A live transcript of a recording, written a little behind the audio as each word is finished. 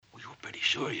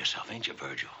sure of yourself, ain't you,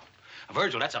 Virgil?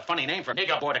 Virgil, that's a funny name for a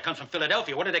nigger boy that comes from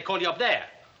Philadelphia. What do they call you up there?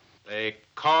 They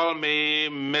call me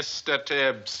Mr.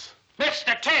 Tibbs.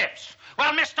 Mr. Tibbs!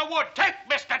 Well, Mr. Wood, take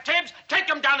Mr. Tibbs, take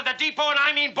him down to the depot, and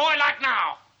I mean boy like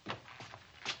now.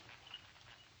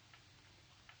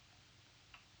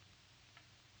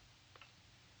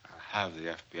 I'll have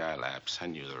the FBI lab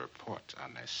send you the report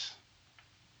on this.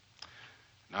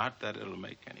 Not that it'll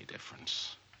make any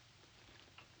difference.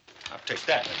 I'll take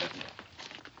that. Oh,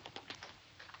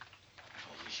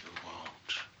 you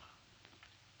won't.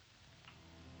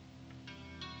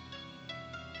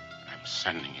 I'm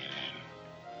sending it in,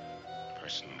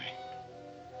 personally.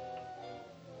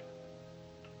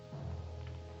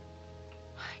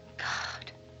 My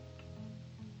God.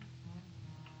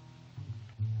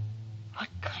 What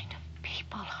kind of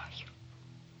people are you?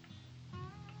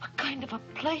 What kind of a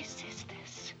place is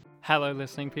this? Hello,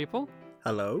 listening people.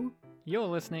 Hello? You're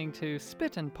listening to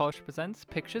Spit and Posh Presents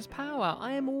Pictures Power.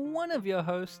 I am one of your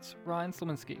hosts, Ryan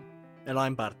Slominski. And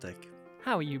I'm Bartek.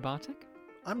 How are you, Bartek?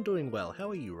 I'm doing well. How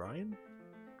are you, Ryan?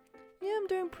 Yeah, I'm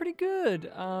doing pretty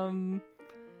good.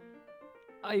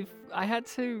 I had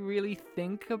to really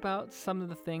think about some of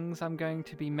the things I'm going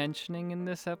to be mentioning in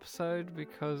this episode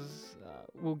because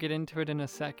we'll get into it in a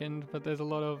second, but there's a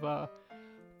lot of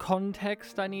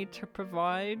context I need to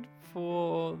provide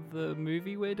for the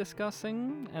movie we're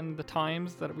discussing and the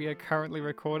times that we are currently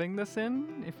recording this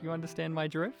in, if you understand my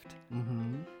drift.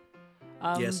 Mm-hmm.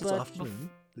 Yes, it's afternoon.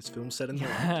 This film's set in the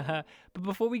night. But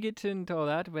before we get into all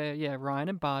that, Ryan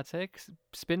and Bartek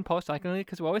spin post iconically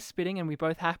because we're always spitting and we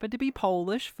both happen to be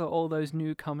Polish for all those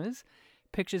newcomers.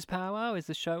 Pictures Power is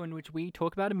the show in which we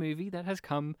talk about a movie that has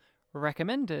come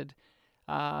recommended.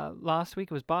 Last week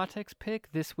it was Bartek's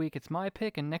pick, this week it's my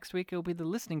pick, and next week it'll be the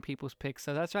listening people's pick.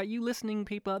 So that's right, you listening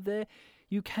people out there,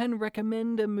 you can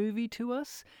recommend a movie to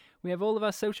us. We have all of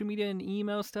our social media and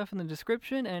email stuff in the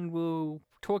description, and we'll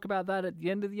talk about that at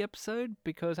the end of the episode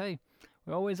because, hey,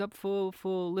 we're always up for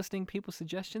listening people's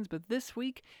suggestions. But this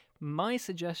week, my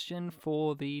suggestion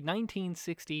for the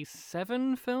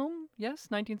 1967 film, yes,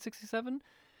 1967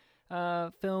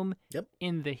 film, Yep.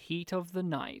 In the Heat of the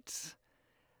Night.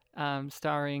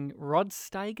 Starring Rod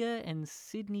Steiger and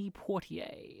Sidney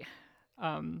Poitier.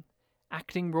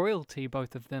 Acting royalty,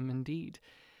 both of them, indeed.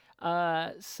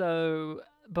 So,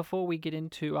 before we get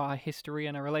into our history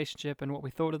and our relationship and what we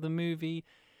thought of the movie,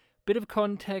 bit of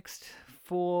context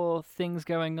for things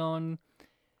going on.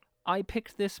 I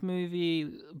picked this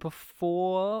movie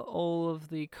before all of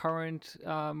the current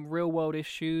real-world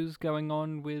issues going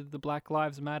on with the Black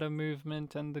Lives Matter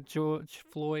movement and the George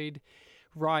Floyd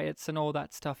riots and all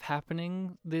that stuff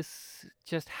happening. This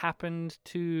just happened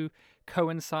to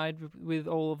coincide with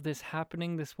all of this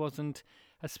happening. This wasn't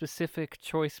a specific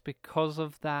choice because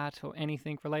of that or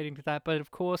anything relating to that. But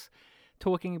of course,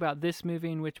 talking about this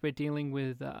movie in which we're dealing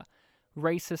with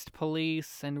racist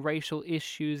police and racial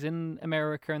issues in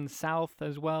America and the South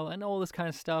as well, and all this kind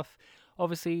of stuff,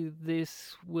 obviously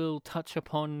this will touch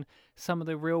upon some of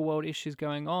the real world issues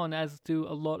going on, as do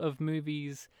a lot of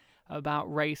movies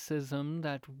about racism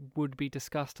that would be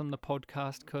discussed on the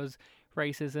podcast, because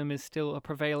racism is still a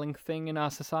prevailing thing in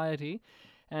our society.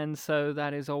 And so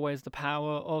that is always the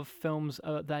power of films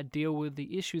that deal with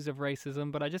the issues of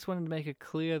racism. But I just wanted to make it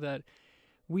clear that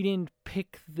we didn't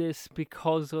pick this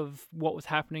because of what was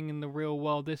happening in the real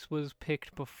world. This was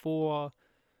picked before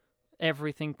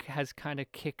everything has kind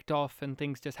of kicked off and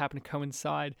things just happen to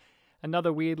coincide.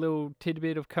 Another weird little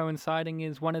tidbit of coinciding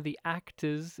is one of the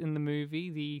actors in the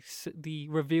movie, the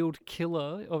revealed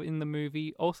killer in the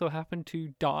movie, also happened to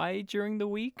die during the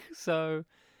week. So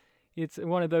it's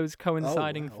one of those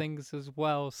coinciding things as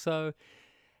well. So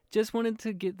just wanted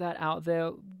to get that out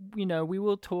there. You know, we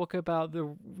will talk about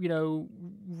the,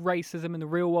 racism and the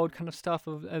real world kind of stuff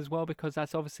as well, because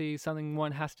that's obviously something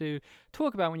one has to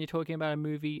talk about when you're talking about a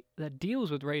movie that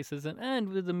deals with racism, and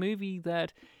with a movie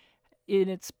that in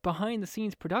its behind the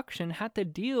scenes production had to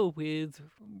deal with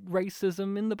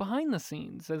racism in the behind the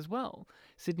scenes as well.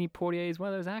 Sidney Poitier is one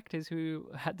of those actors who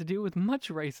had to deal with much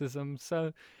racism.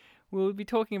 So we'll be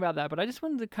talking about that, but I just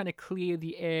wanted to kind of clear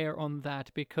the air on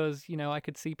that because, I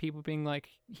could see people being like,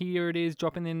 here it is,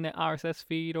 dropping in their RSS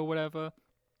feed or whatever,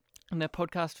 and their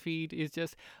podcast feed is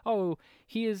just, oh,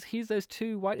 here's those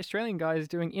two white Australian guys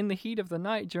doing In the Heat of the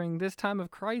Night during this time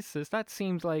of crisis. That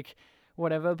seems like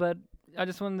whatever, but I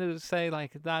just wanted to say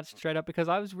like that straight up because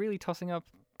I was really tossing up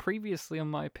previously on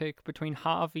my pick between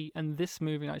Harvey and this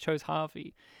movie, and I chose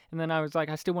Harvey. And then I was like,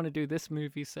 I still want to do this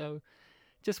movie, so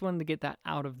just wanted to get that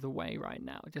out of the way right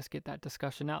now. Just get that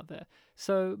discussion out there.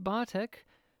 So, Bartek,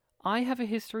 I have a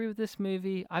history with this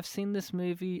movie. I've seen this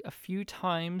movie a few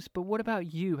times, but what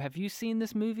about you? Have you seen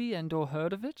this movie and or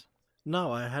heard of it?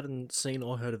 No, I hadn't seen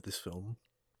or heard of this film.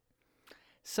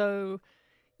 So,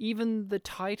 even the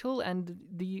title and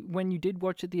when you did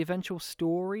watch it, the eventual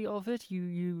story of it,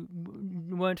 you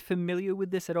weren't familiar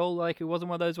with this at all? Like, it wasn't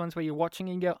one of those ones where you're watching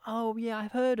and you go, oh, yeah,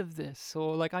 I've heard of this,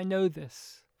 or like, I know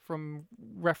this from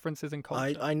references and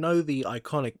culture. I know the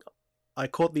iconic... I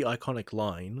caught the iconic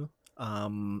line,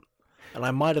 and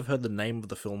I might have heard the name of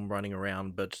the film running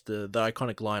around, but the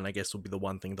iconic line, I guess, would be the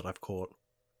one thing that I've caught.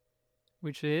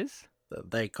 Which is?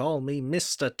 They call me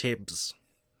Mr. Tibbs.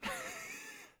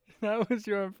 That was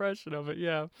your impression of it,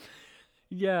 yeah.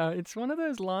 Yeah, it's one of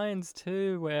those lines,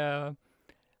 too, where,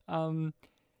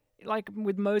 like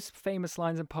with most famous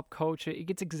lines in pop culture, it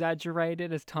gets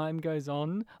exaggerated as time goes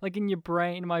on. Like in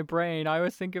my brain, I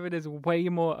always think of it as way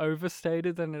more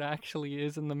overstated than it actually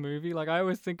is in the movie. Like I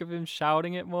always think of him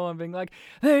shouting it more and being like,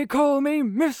 they call me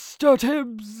Mr.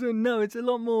 Tibbs! And no, it's a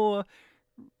lot more,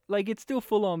 like it's still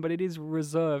full on, but it is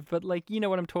reserved. But like, you know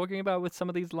what I'm talking about with some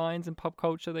of these lines in pop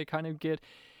culture, they kind of get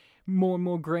more and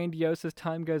more grandiose as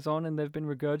time goes on and they've been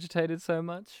regurgitated so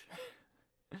much.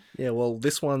 Yeah, well,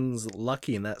 this one's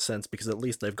lucky in that sense because at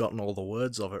least they've gotten all the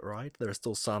words of it right. There are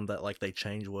still some that, like, they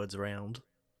change words around.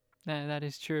 Yeah, that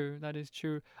is true. That is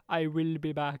true. I will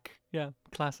be back. Yeah,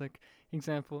 classic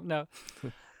example. No.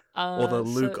 Or the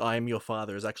Luke, I am your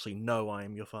father is actually no, I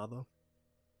am your father.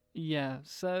 Yeah,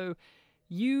 so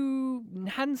you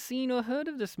hadn't seen or heard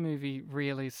of this movie,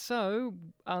 really. So,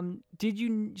 so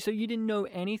you didn't know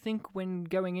anything when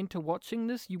going into watching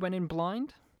this? You went in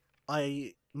blind?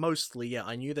 Mostly, yeah.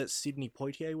 I knew that Sidney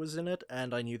Poitier was in it,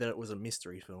 and I knew that it was a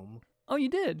mystery film. Oh, you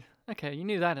did? Okay, you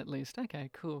knew that at least. Okay,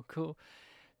 cool.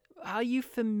 Are you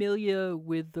familiar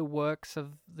with the works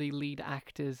of the lead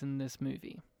actors in this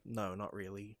movie? No, not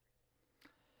really.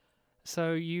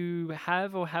 So you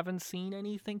have or haven't seen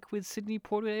anything with Sidney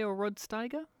Poitier or Rod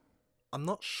Steiger? I'm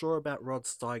not sure about Rod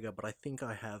Steiger, but I think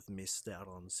I have missed out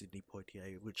on Sidney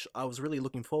Poitier, which I was really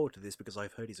looking forward to this because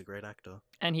I've heard he's a great actor.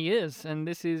 And he is, and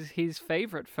this is his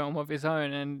favourite film of his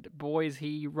own, and boy is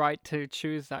he right to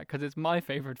choose that, because it's my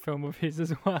favourite film of his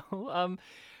as well.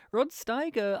 Rod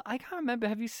Steiger, I can't remember,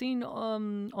 have you seen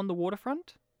On the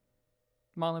Waterfront?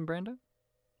 Marlon Brando?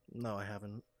 No, I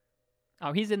haven't.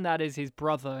 Oh, he's in that as his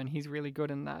brother, and he's really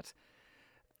good in that.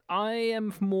 I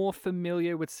am more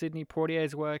familiar with Sidney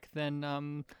Poitier's work than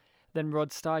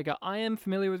Rod Steiger. I am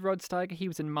familiar with Rod Steiger. He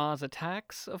was in Mars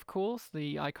Attacks, of course,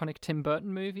 the iconic Tim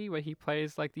Burton movie where he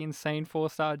plays like the insane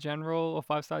 4-star general or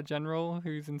 5-star general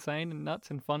who's insane and nuts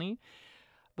and funny.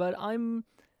 But I'm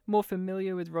more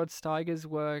familiar with Rod Steiger's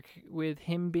work with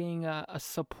him being a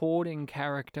supporting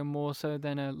character more so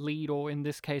than a lead, or in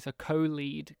this case, a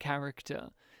co-lead character.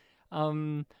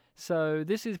 So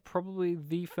this is probably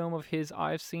the film of his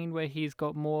I've seen where he's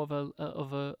got more of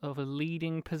a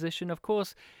leading position. Of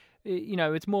course, you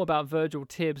know, it's more about Virgil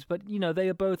Tibbs, but you know, they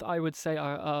are both, I would say,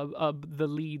 are the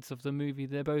leads of the movie.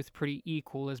 They're both pretty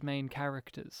equal as main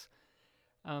characters.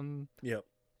 Yep.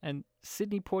 And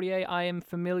Sidney Poitier, I am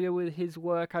familiar with his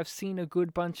work. I've seen a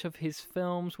good bunch of his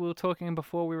films. We were talking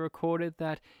before we recorded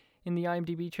that in the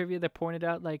IMDb trivia, they pointed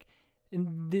out, like,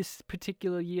 in this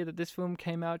particular year that this film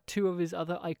came out, 2 of his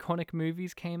other iconic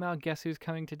movies came out, Guess Who's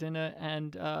Coming to Dinner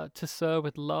and To Sir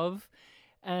with Love.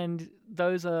 And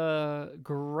those are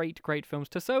great films.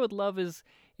 To Sir with Love is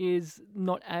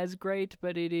not as great,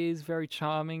 but it is very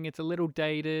charming. It's a little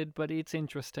dated, but it's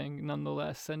interesting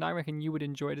nonetheless. And I reckon you would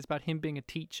enjoy it. It's about him being a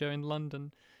teacher in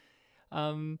London.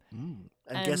 And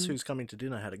Guess Who's Coming to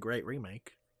Dinner had a great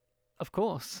remake. Of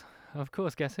course.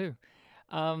 Guess Who?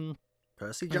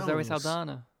 Percy Jones. Zoe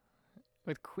Saldana.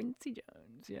 With Quincy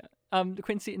Jones, yeah.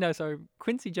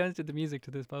 Quincy Jones did the music to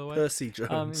this, by the way. Percy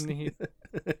Jones.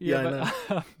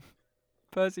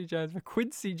 Percy Jones. But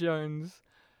Quincy Jones,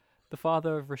 the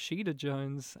father of Rashida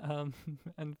Jones.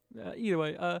 Either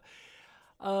way,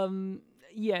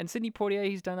 and Sidney Poitier,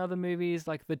 he's done other movies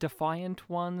like The Defiant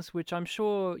Ones, which I'm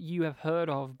sure you have heard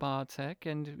of, Bartek,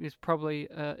 and is probably,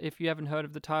 if you haven't heard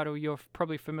of the title, you're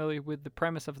probably familiar with the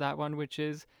premise of that one, which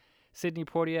is Sidney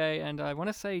Poitier and I want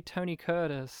to say Tony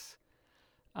Curtis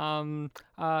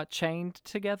are chained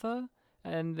together,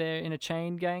 and they're in a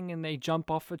chain gang, and they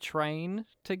jump off a train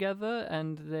together,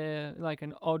 and they're like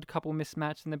an odd couple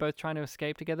mismatched, and they're both trying to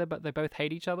escape together, but they both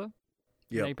hate each other.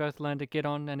 Yeah. They both learn to get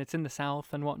on, and it's in the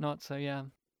South and whatnot, so yeah.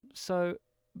 So,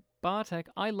 Bartek,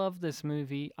 I love this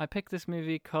movie. I picked this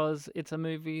movie because it's a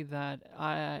movie that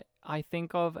I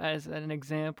think of as an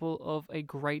example of a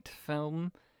great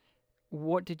film.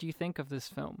 What did you think of this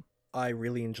film? I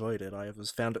really enjoyed it. I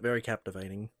found it very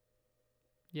captivating.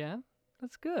 Yeah?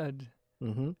 That's good.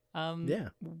 Mm-hmm. Yeah.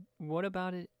 What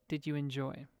about it did you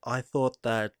enjoy? I thought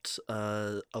that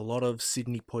a lot of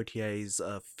Sidney Poitier's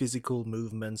physical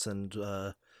movements and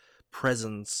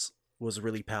presence was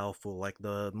really powerful. Like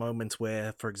the moments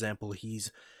where, for example,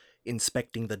 he's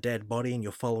inspecting the dead body and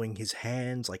you're following his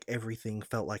hands, like everything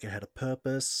felt like it had a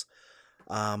purpose.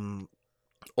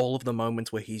 All of the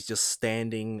moments where he's just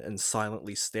standing and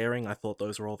silently staring, I thought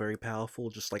those were all very powerful.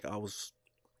 Just like I was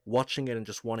watching it and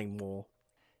just wanting more.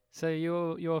 So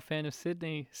you're a fan of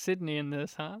Sydney in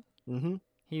this, huh? Mm-hmm.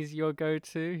 He's your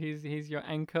go-to. He's your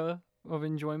anchor of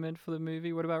enjoyment for the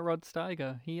movie. What about Rod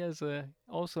Steiger? He has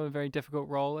also a very difficult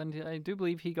role, and I do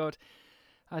believe he got.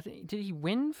 Did he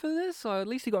win for this, or at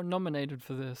least he got nominated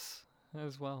for this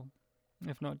as well,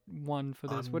 if not won for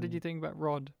this? What did you think about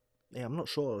Rod? Yeah, I'm not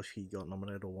sure if he got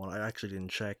nominated or won. I actually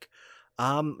didn't check.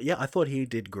 Yeah, I thought he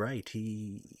did great.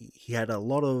 He had a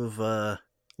lot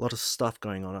of stuff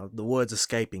going on. The word's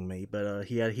escaping me, but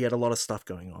he had a lot of stuff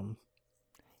going on.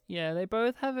 Yeah, they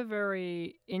both have a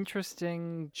very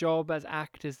interesting job as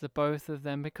actors, the both of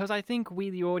them, because I think we,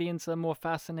 the audience, are more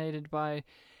fascinated by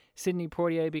Sidney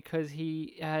Poitier because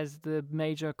he has the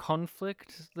major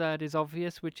conflict that is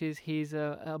obvious, which is he's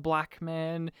a black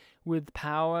man with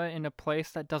power in a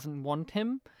place that doesn't want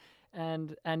him.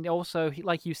 And also,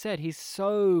 like you said, he's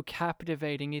so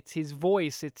captivating. It's his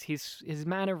voice, it's his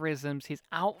mannerisms, his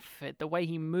outfit, the way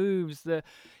he moves.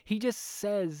 He just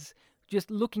says, just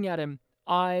looking at him,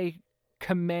 I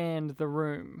command the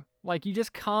room. Like, you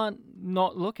just can't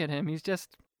not look at him.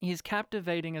 He's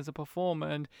captivating as a performer.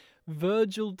 And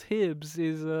Virgil Tibbs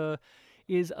is a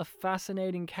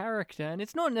fascinating character, and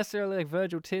it's not necessarily like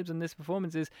Virgil Tibbs in this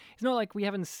performance it's not like we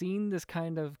haven't seen this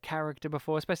kind of character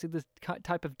before, especially this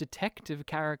type of detective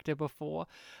character before,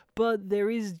 but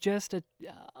there is just an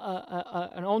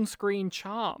on-screen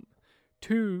charm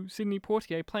to Sidney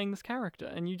Poitier playing this character,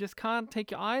 and you just can't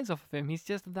take your eyes off of him. He's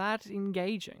just that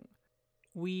engaging.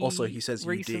 Also, he says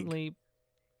recently, you dig.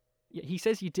 Yeah, he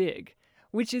says you dig.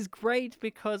 Which is great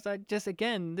because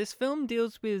this film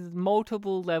deals with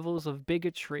multiple levels of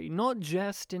bigotry, not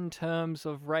just in terms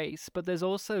of race, but there's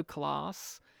also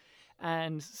class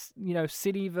and,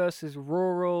 city versus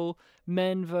rural,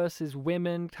 men versus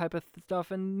women type of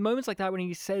stuff. And moments like that when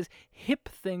he says hip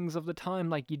things of the time,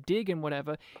 like you dig and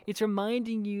whatever, it's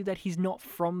reminding you that he's not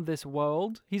from this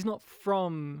world. He's not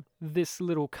from this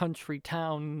little country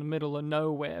town in the middle of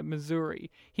nowhere, Missouri.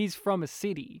 He's from a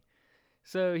city.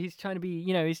 So he's trying to be,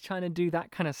 he's trying to do that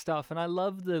kind of stuff. And I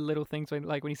love the little things when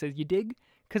he says, you dig?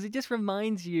 Because it just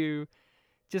reminds you,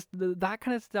 that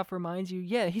kind of stuff reminds you,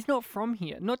 yeah, he's not from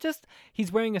here. Not just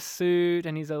he's wearing a suit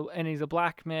and he's a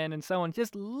black man and so on.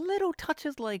 Just little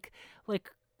touches like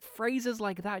phrases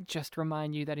like that just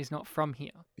remind you that he's not from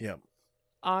here. Yeah.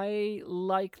 I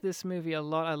like this movie a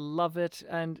lot. I love it.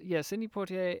 And yeah, Sidney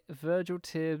Poitier, Virgil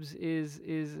Tibbs is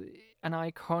an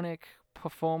iconic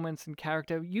performance and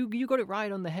character. You got it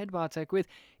right on the head, Bartek, with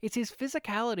it's his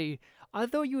physicality. I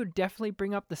thought you would definitely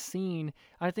bring up the scene,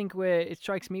 I think, where it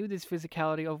strikes me with his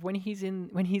physicality of when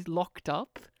he's locked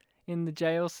up in the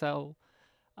jail cell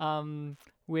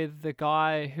with the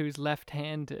guy who's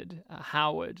left-handed,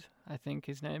 Howard, I think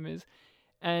his name is,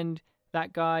 and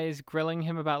that guy is grilling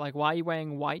him about, like, why are you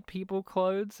wearing white people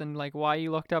clothes and, like, why are you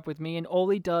locked up with me? And all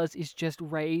he does is just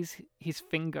raise his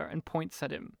finger and points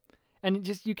at him. And it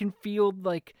just, you can feel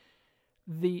like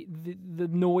the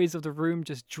noise of the room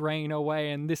just drain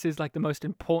away, and this is like the most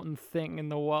important thing in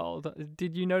the world.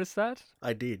 Did you notice that?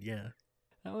 I did, yeah.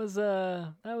 That was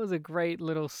a great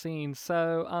little scene.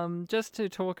 So just to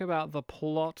talk about the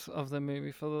plot of the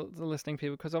movie for the listening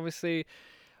people, because obviously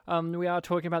we are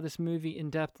talking about this movie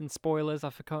in depth and spoilers. I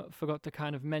forgot to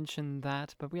kind of mention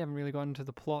that, but we haven't really gotten into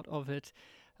the plot of it.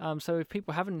 So if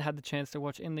people haven't had the chance to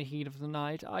watch In the Heat of the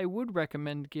Night, I would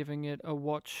recommend giving it a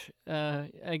watch.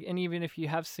 And even if you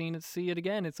have seen it, see it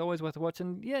again. It's always worth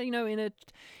watching. Yeah, in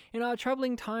our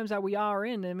troubling times that we are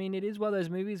in, I mean, it is one of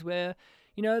those movies where,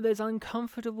 there's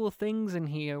uncomfortable things in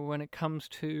here when it comes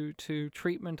to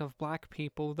treatment of black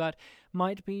people that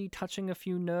might be touching a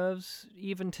few nerves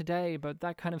even today, but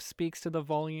that kind of speaks to the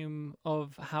volume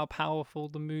of how powerful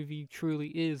the movie truly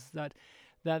is, that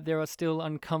there are still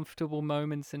uncomfortable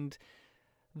moments and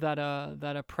that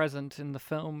are present in the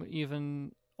film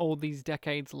even all these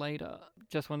decades later.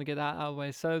 Just want to get that out of the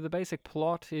way. So the basic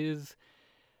plot is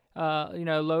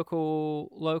local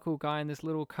guy in this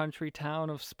little country town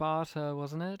of Sparta,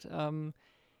 wasn't it?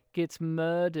 gets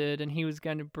murdered, and he was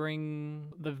going to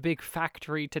bring the big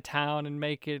factory to town and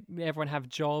make it everyone have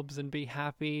jobs and be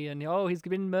happy, and he's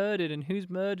been murdered, and who's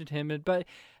murdered him?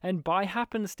 And by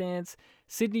happenstance,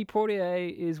 Sidney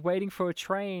Poitier is waiting for a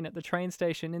train at the train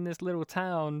station in this little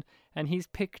town, and he's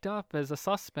picked up as a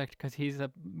suspect because he's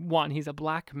a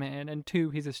black man, and two,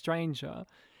 he's a stranger.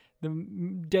 The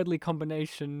deadly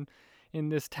combination in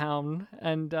this town,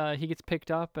 and he gets picked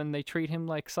up, and they treat him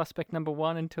like suspect number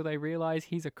one until they realize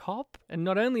he's a cop. And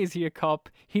not only is he a cop,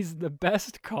 he's the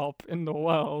best cop in the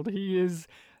world. He is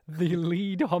the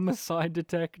lead homicide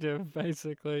detective,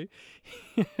 basically.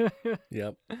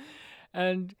 Yep.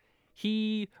 And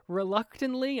they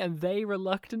reluctantly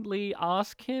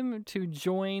ask him to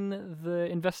join the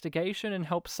investigation and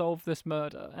help solve this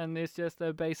murder. And it's just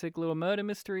a basic little murder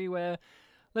mystery where,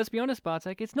 let's be honest,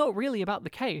 Bartek, it's not really about the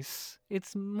case.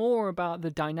 It's more about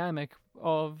the dynamic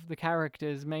of the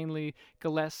characters, mainly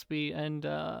Gillespie and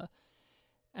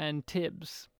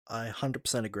Tibbs. I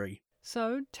 100% agree.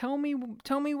 So tell me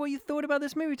what you thought about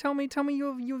this movie. Tell me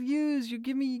your views. You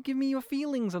give me your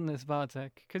feelings on this,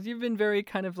 Bartek, because you've been very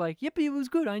kind of like, yep, it was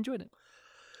good. I enjoyed it.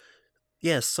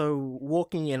 Yeah, so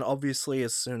walking in, obviously,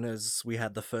 as soon as we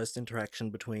had the first interaction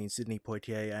between Sidney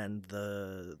Poitier and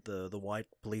the white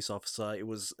police officer, it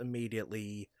was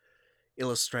immediately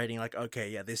illustrating, like, okay,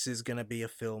 yeah, this is going to be a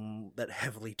film that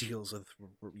heavily deals with,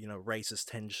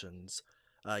 racist tensions.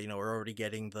 We're already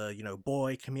getting the,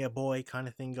 boy, come here, boy, kind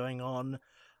of thing going on.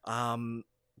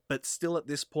 But still, at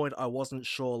this point, I wasn't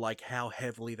sure, like, how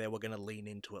heavily they were going to lean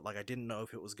into it. Like, I didn't know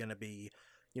if it was going to be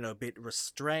a bit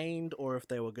restrained, or if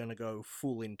they were going to go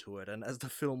full into it. And as the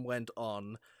film went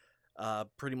on,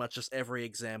 pretty much just every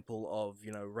example of,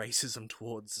 racism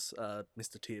towards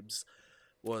Mr. Tibbs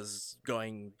was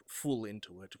going full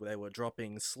into it. They were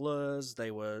dropping slurs,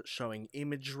 they were showing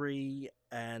imagery,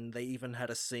 and they even had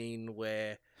a scene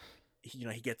where,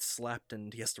 he gets slapped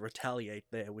and he has to retaliate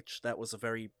there, which that was a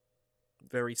very,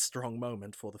 very strong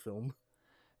moment for the film.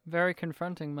 Very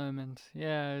confronting moment.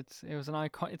 Yeah, it's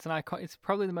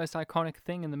probably the most iconic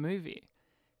thing in the movie,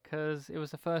 because it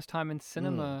was the first time in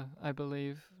cinema, I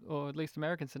believe, or at least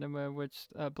American cinema, which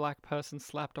a black person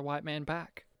slapped a white man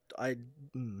back.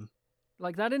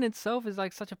 Like, that in itself is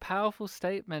like such a powerful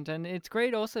statement, and it's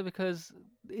great also because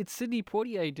it's Sidney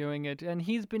Poitier doing it, and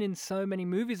he's been in so many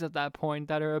movies at that point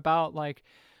that are about like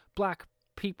black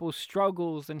people's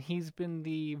struggles, and he's been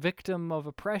the victim of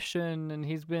oppression, and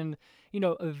he's been,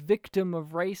 a victim of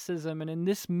racism, and in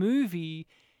this movie,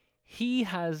 he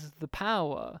has the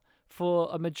power for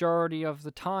a majority of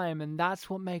the time, and that's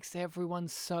what makes everyone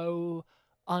so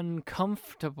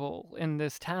uncomfortable in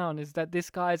this town, is that this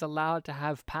guy's allowed to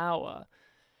have power,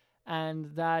 and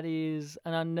that is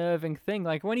an unnerving thing.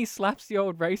 Like, when he slaps the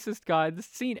old racist guy, the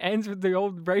scene ends with the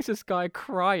old racist guy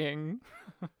crying.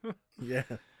 Yeah.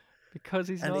 Because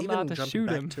he's not allowed to shoot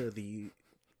him.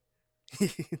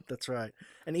 That's right.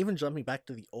 And even jumping back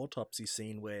to the autopsy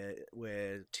scene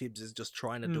where Tibbs is just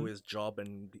trying to do his job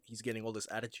and he's getting all this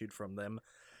attitude from them,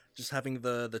 just having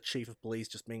the chief of police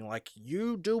just being like,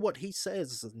 you do what he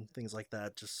says, and things like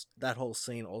that. Just that whole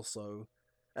scene also.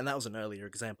 And that was an earlier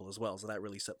example as well, so that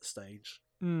really set the stage.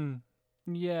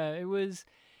 Yeah, it was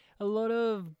a lot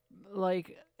of,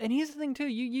 like... And here's the thing, too.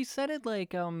 You said it,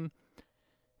 like,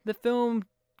 the film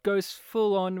goes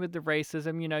full on with the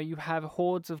racism. You have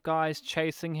hordes of guys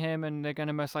chasing him, and they're going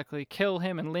to most likely kill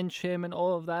him and lynch him and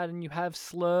all of that, and you have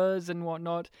slurs and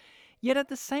whatnot. Yet at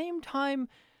the same time,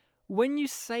 when you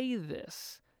say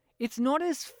this, it's not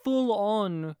as full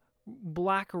on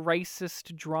black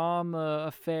racist drama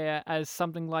affair as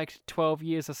something like 12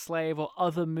 Years a Slave or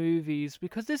other movies,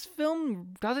 because this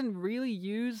film doesn't really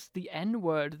use the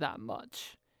N-word that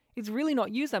much. It's really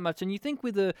not used that much, and you think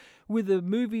with a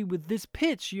movie with this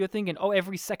pitch, you're thinking, oh,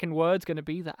 every second word's going to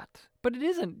be that. But it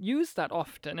isn't used that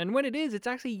often, and when it is, it's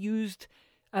actually used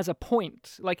as a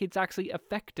point. Like, it's actually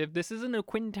effective. This isn't a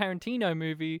Quentin Tarantino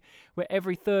movie where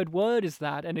every third word is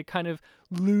that, and it kind of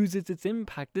loses its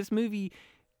impact. This movie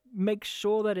makes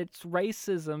sure that its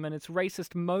racism and its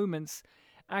racist moments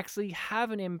actually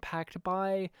have an impact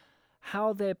by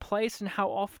how they're placed and how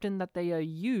often that they are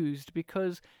used,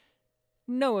 because...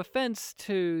 No offense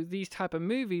to these type of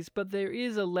movies, but there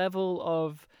is a level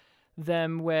of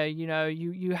them where, you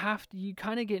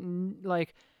kind of get,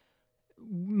 like,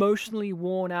 emotionally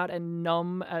worn out and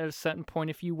numb at a certain point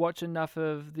if you watch enough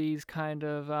of these kind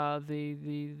of, the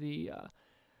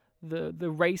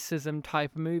racism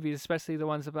type movies, especially the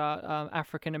ones about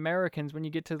African Americans, when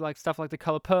you get to, like, stuff like The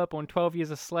Color Purple and 12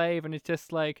 Years a Slave, and it's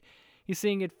just, like... You're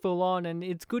seeing it full on, and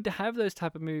it's good to have those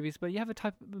type of movies, but you have a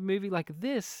type of movie like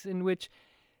this in which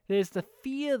there's the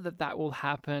fear that will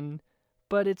happen,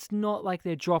 but it's not like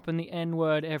they're dropping the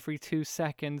N-word every 2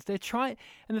 seconds. They're trying,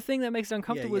 and the thing that makes it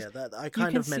uncomfortable is that I you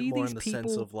kind can of meant see more these in the people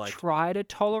sense of like try to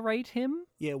tolerate him.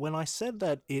 yeah, when I said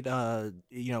that it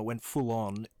went full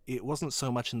on, it wasn't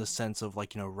so much in the sense of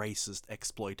like, racist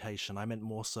exploitation. I meant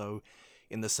more so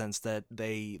in the sense that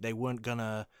they weren't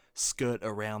gonna skirt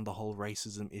around the whole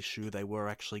racism issue. They were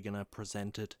actually gonna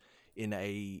present it in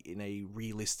a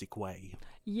realistic way.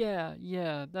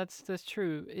 Yeah, that's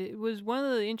true. It was one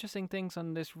of the interesting things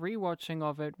on this rewatching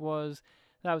of it was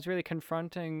that was really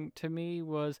confronting to me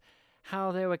was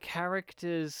how there were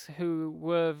characters who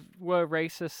were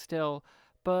racist still,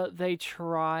 but they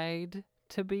tried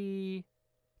to be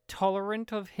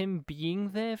tolerant of him being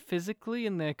there physically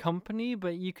in their company,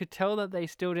 but you could tell that they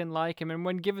still didn't like him, and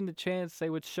when given the chance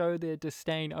they would show their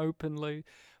disdain openly.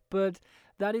 But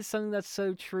that is something that's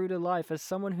so true to life. As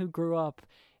someone who grew up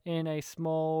in a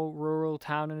small rural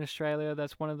town in Australia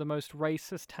that's one of the most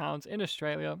racist towns in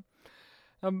Australia,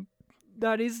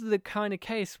 that is the kind of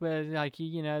case where, like,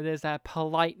 there's that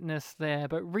politeness there,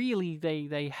 but really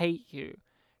they hate you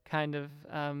kind of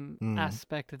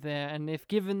aspect there. And if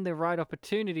given the right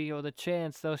opportunity or the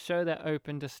chance, they'll show that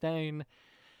open disdain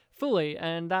fully.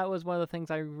 And that was one of the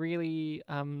things I really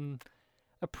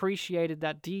appreciated,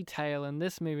 that detail in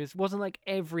this movie. It wasn't like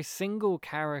every single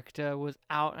character was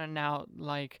out and out,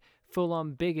 like,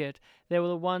 full-on bigot. There were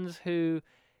the ones who,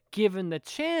 given the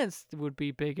chance, would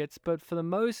be bigots, but for the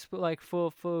most, like,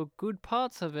 for good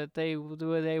parts of it, they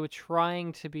were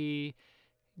trying to be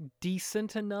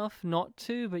decent enough not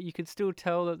to, but you could still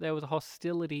tell that there was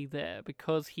hostility there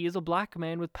because he is a black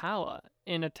man with power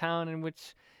in a town in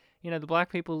which, the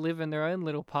black people live in their own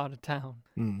little part of town.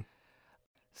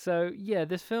 So yeah,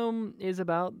 this film is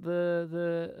about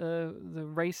the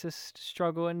racist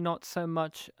struggle and not so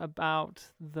much about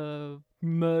the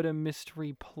murder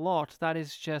mystery plot. That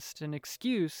is just an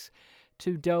excuse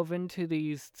to delve into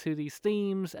these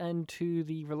themes and to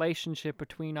the relationship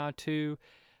between our two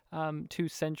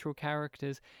central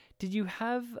characters. Did you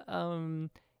have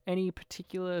any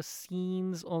particular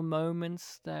scenes or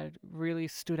moments that really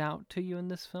stood out to you in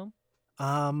this film?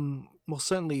 Well,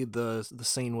 certainly the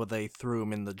scene where they threw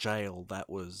him in the jail, that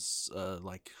was,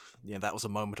 that was a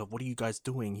moment of, what are you guys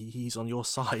doing? He's on your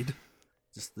side.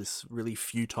 Just this really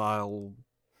futile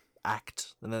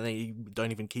act, and then they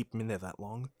don't even keep him in there that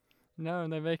long. No,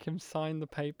 and they make him sign the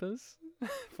papers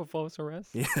for false arrest.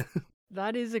 Yeah.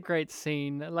 That is a great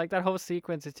scene. Like, that whole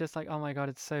sequence is just like, oh my god,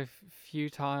 it's so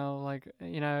futile. Like,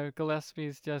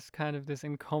 Gillespie's just kind of this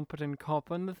incompetent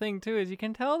cop. And the thing, too, is you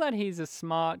can tell that he's a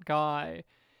smart guy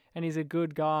and he's a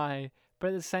good guy. But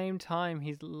at the same time,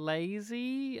 he's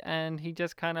lazy and he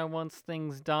just kind of wants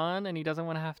things done and he doesn't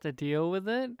want to have to deal with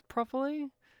it properly.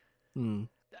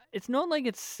 It's not like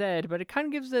it's said, but it kind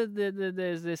of gives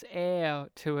there's this air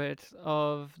to it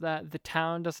of that the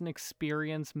town doesn't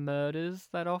experience murders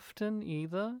that often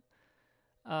either.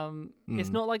 It's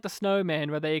not like The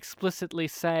Snowman where they explicitly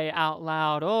say out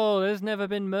loud, oh, there's never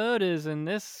been murders in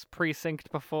this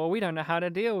precinct before, we don't know how to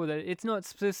deal with it. It's not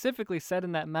specifically said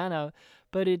in that manner,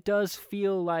 but it does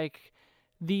feel like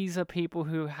these are people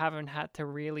who haven't had to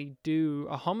really do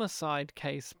a homicide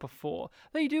case before.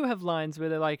 They do have lines where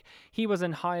they're like, he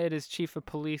wasn't hired as chief of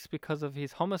police because of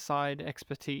his homicide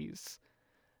expertise.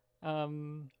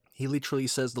 He literally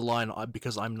says the line,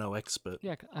 because I'm no expert.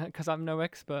 Yeah, because I'm no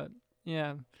expert.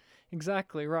 Yeah,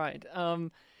 exactly right.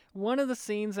 One of the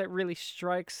scenes that really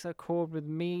strikes a chord with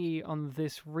me on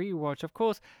this rewatch, of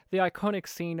course, the iconic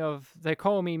scene of "They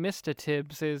Call Me Mr.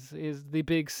 Tibbs" is the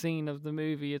big scene of the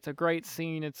movie. It's a great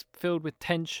scene. It's filled with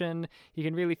tension. You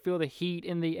can really feel the heat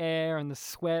in the air and the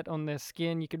sweat on their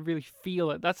skin. You can really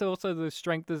feel it. That's also the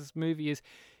strength of this movie is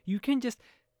you can just,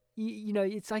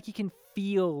 it's like you can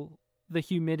feel the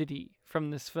humidity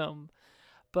from this film.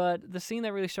 But the scene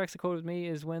that really strikes a chord with me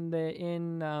is when they're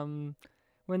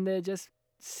just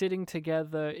sitting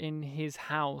together in his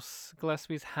house,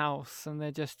 Gillespie's house, and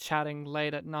they're just chatting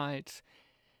late at night.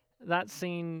 That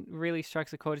scene really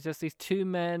strikes a chord. It's just these two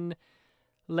men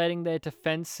letting their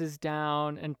defenses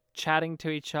down and chatting to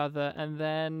each other, and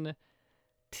then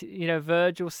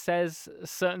Virgil says a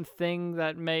certain thing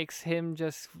that makes him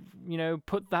just,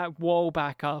 put that wall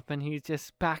back up, and he's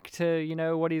just back to,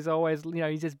 what he's always,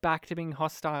 he's just back to being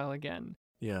hostile again.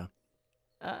 Yeah.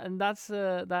 And that's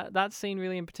that scene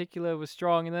really in particular was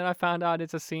strong. And then I found out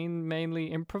it's a scene mainly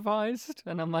improvised,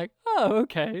 and I'm like, oh,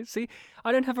 okay. See,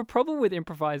 I don't have a problem with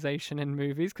improvisation in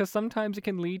movies because sometimes it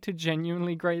can lead to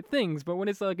genuinely great things. But when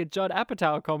it's like a Judd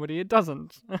Apatow comedy, it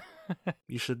doesn't.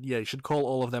 You should call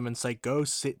all of them and say, go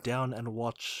sit down and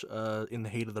watch In the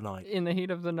Heat of the Night. In the Heat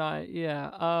of the Night,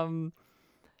 yeah. In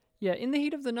the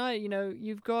Heat of the Night,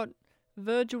 you've got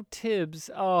Virgil Tibbs.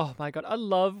 Oh my god, I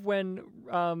love when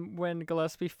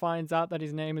Gillespie finds out that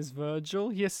his name is Virgil.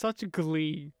 He has such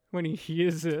glee when he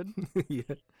hears it.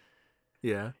 Yeah.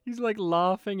 Yeah. He's like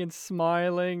laughing and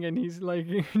smiling, and he's like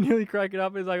nearly cracking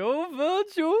up. He's like, "Oh,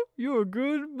 Virgil, you're a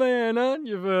good man, aren't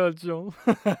you, Virgil?"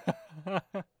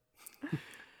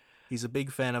 He's a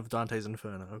big fan of Dante's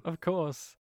Inferno. Of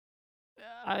course.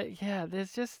 Yeah,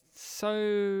 there's just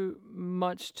so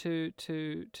much to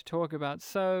talk about.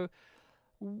 So,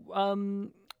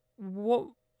 what?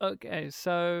 Okay,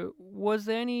 so was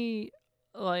there any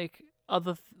like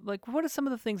other what are some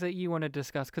of the things that you want to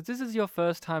discuss? Because this is your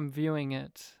first time viewing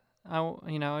it.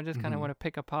 I just kind of want to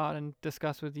pick apart and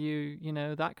discuss with you,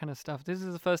 that kind of stuff. This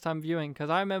is the first time viewing, because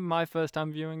I remember my first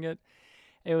time viewing it.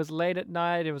 It was late at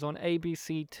night. It was on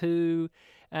ABC2,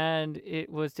 and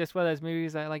it was just one of those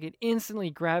movies that it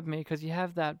instantly grabbed me, because you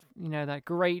have that that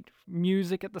great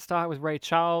music at the start with Ray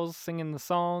Charles singing the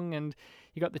song, and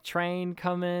you got the train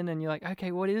coming, and you're like,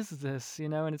 okay, what is this?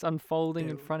 And it's unfolding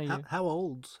in front of you.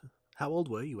 How old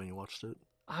were you when you watched it?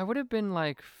 I would have been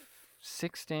like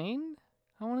 16,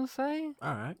 I want to say.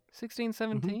 All right. 16,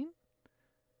 17.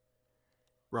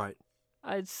 Right.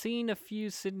 I'd seen a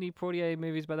few Sidney Poitier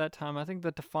movies by that time. I think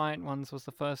The Defiant Ones was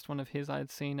the first one of his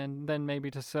I'd seen, and then maybe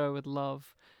To Sir with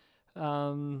Love.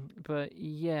 But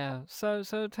yeah, so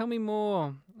tell me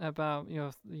more about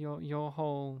your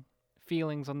whole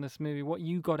feelings on this movie, what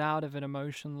you got out of it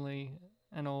emotionally,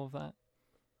 and all of that.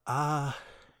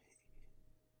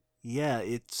 Yeah,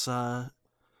 it's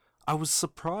I was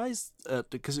surprised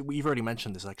because we've already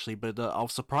mentioned this actually, but I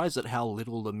was surprised at how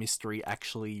little the mystery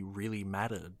actually really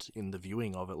mattered in the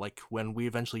viewing of it. Like when we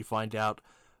eventually find out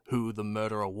who the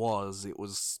murderer was, it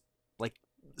was like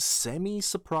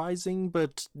semi-surprising,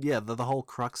 but yeah, the whole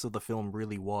crux of the film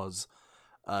really was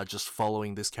just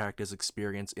following this character's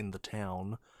experience in the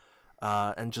town,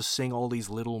 and just seeing all these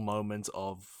little moments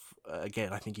of,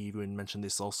 again, I think you even mentioned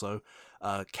this also,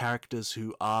 characters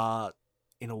who are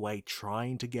in a way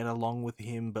trying to get along with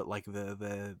him, but like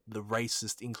the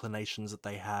racist inclinations that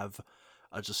they have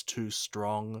are just too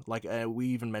strong. Like we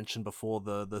even mentioned before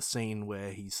the scene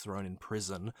where he's thrown in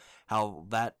prison, how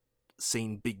that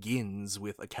scene begins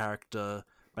with a character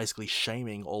basically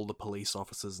shaming all the police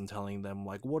officers and telling them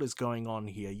like, what is going on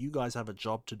here? You guys have a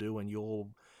job to do and you're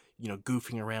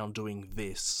goofing around doing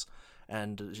this.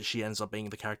 And she ends up being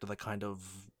the character that kind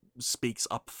of speaks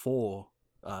up for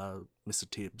Mr.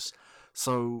 Tibbs.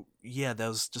 So yeah,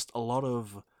 there's just a lot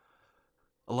of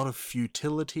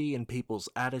futility in people's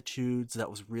attitudes that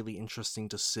was really interesting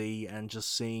to see, and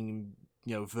just seeing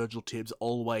Virgil Tibbs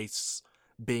always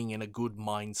being in a good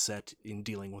mindset in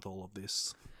dealing with all of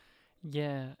this.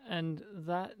 Yeah, and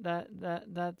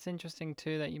that's interesting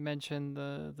too that you mentioned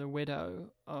the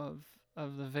widow of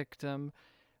the victim.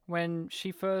 When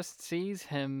she first sees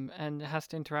him and has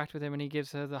to interact with him, and he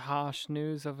gives her the harsh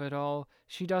news of it all,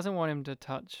 she doesn't want him to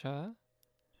touch her.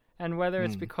 And whether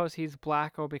it's because he's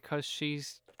black or because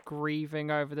she's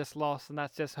grieving over this loss and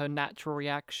that's just her natural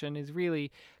reaction is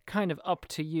really kind of up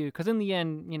to you. Because in the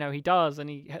end, he does, and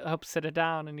he helps sit her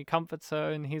down and he comforts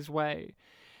her in his way.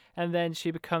 And then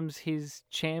she becomes his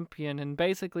champion, and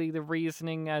basically the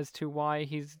reasoning as to why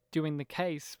he's doing the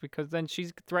case, because then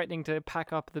she's threatening to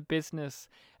pack up the business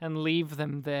and leave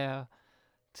them there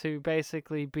to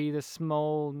basically be the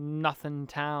small nothing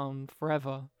town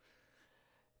forever.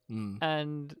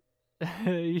 And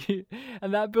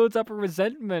and that builds up a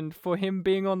resentment for him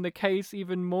being on the case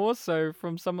even more so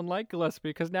from someone like Gillespie,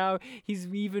 because now he's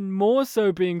even more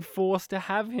so being forced to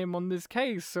have him on this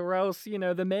case, or else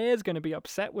the mayor's going to be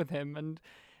upset with him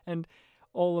and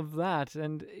all of that.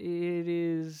 And it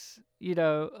is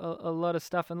a lot of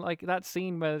stuff, and like that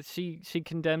scene where she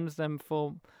condemns them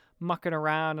for mucking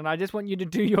around, and I just want you to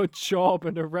do your job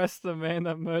and arrest the man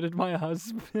that murdered my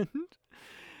husband.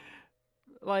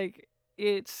 Like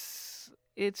it's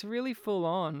really full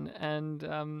on,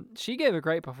 and she gave a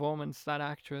great performance, that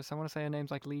actress. I want to say her name's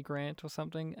like Lee Grant or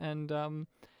something, and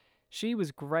she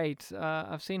was great.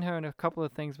 I've seen her in a couple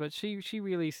of things, but she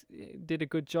really did a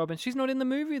good job, and she's not in the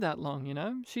movie that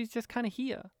long, she's just kind of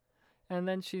here, and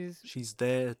then she's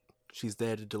there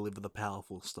to deliver the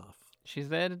powerful stuff. She's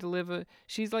there to deliver.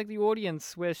 She's like the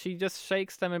audience, where she just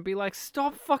shakes them and be like,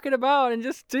 stop fucking about and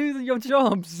just do your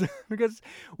jobs. Because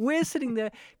we're sitting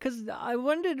there. Because I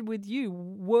wondered with you,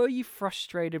 were you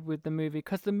frustrated with the movie?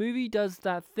 Because the movie does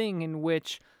that thing in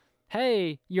which,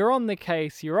 hey, you're on the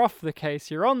case, you're off the case,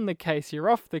 you're on the case,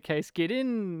 you're off the case. Get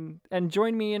in and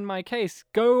join me in my case.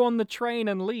 Go on the train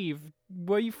and leave.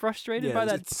 Were you frustrated by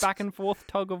that back and forth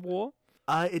tug of war?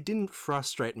 It didn't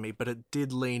frustrate me, but it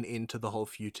did lean into the whole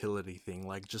futility thing.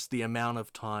 Like, just the amount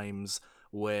of times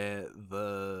where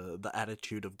the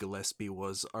attitude of Gillespie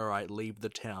was, all right, leave the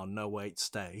town, no wait,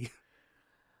 stay.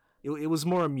 It was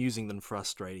more amusing than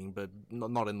frustrating, but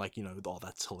not in like, oh,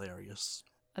 that's hilarious.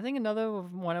 I think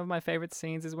one of my favorite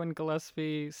scenes is when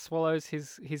Gillespie swallows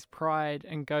his pride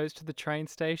and goes to the train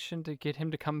station to get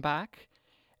him to come back.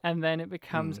 And then it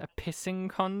becomes a pissing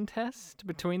contest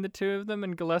between the two of them,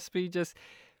 and Gillespie just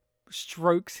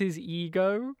strokes his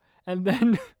ego. And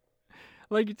then,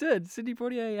 like you said, Sidney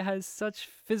Poitier has such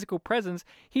physical presence.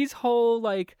 His whole,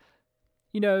 like,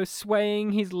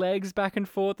 swaying his legs back and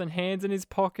forth and hands in his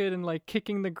pocket and, like,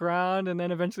 kicking the ground and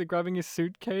then eventually grabbing his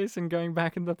suitcase and going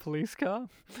back in the police car.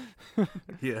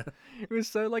 Yeah. It was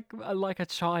so, like a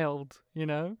child,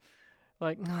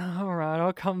 Like, all right,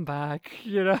 I'll come back,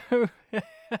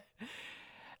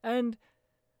 And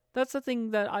that's the thing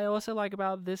that I also like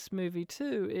about this movie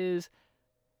too is,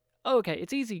 okay,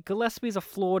 it's easy. Gillespie's a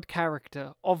flawed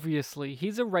character, obviously.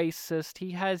 He's a racist.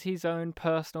 He has his own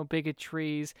personal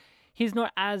bigotries. He's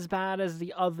not as bad as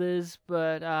the others,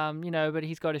 but, but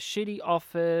he's got a shitty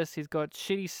office. He's got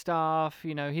shitty staff.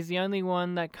 He's the only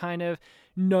one that kind of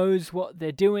knows what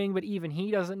they're doing, but even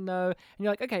he doesn't know. And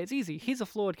you're like, okay, it's easy. He's a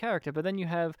flawed character. But then you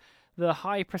have the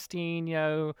high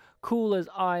pristine, cool as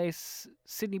ice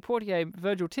Sidney Poitier,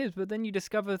 Virgil Tibbs, but then you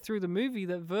discover through the movie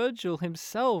that Virgil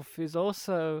himself is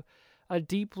also a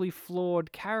deeply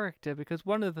flawed character, because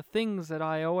one of the things that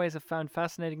I always have found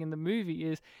fascinating in the movie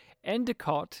is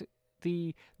Endicott,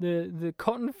 the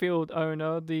cotton field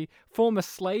owner, the former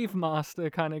slave master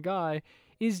kind of guy,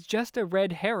 is just a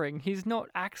red herring. He's not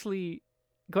actually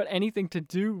got anything to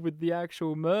do with the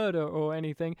actual murder or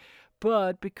anything,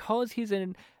 but because he's a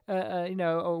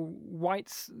white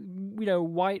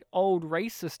old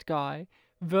racist guy,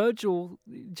 Virgil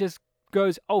just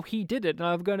goes, oh, he did it, and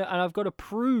I've got to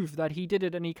prove that he did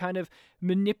it, and he kind of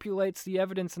manipulates the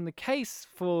evidence in the case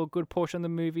for a good portion of the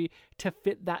movie to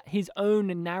fit that his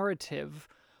own narrative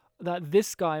that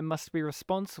this guy must be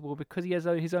responsible because he has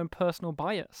his own personal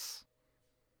bias.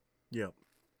 Yep.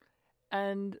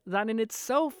 And that in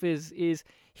itself is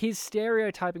his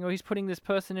stereotyping, or he's putting this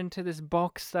person into this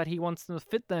box that he wants them to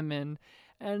fit them in.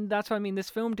 And that's what I mean. This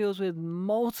film deals with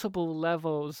multiple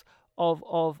levels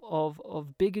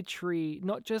of bigotry,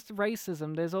 not just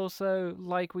racism. There's also,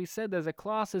 like we said, there's a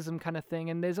classism kind of thing,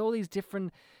 and there's all these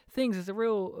different things. It's a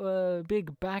real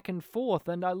big back and forth.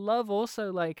 And I love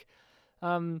also, like,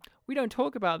 we don't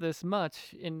talk about this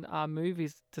much in our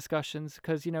movies discussions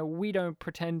because, we don't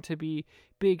pretend to be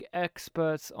big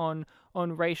experts on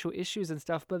racial issues and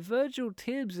stuff. But Virgil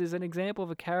Tibbs is an example of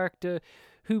a character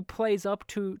who plays up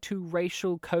to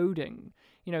racial coding.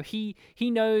 He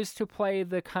knows to play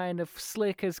the kind of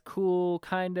slick as cool,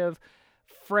 kind of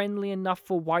friendly enough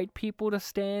for white people to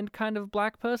stand kind of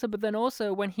black person, but then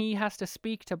also when he has to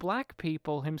speak to black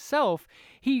people himself,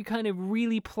 he kind of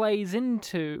really plays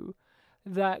into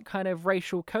that kind of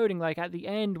racial coding. Like at the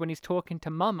end when he's talking to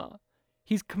Mama,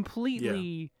 he's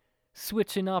completely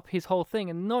switching up his whole thing.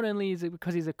 And not only is it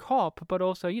because he's a cop, but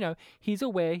also, he's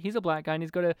aware he's a black guy and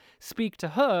he's got to speak to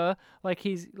her like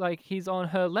he's on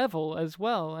her level as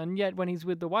well. And yet when he's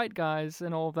with the white guys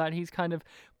and all of that, he's kind of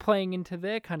playing into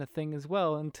their kind of thing as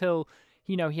well until,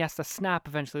 he has to snap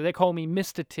eventually. They call me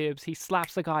Mr. Tibbs. He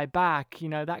slaps the guy back,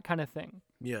 that kind of thing.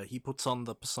 Yeah, he puts on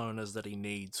the personas that he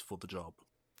needs for the job.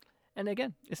 And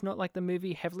again, it's not like the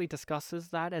movie heavily discusses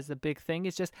that as the big thing.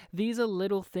 It's just these are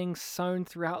little things sewn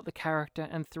throughout the character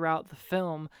and throughout the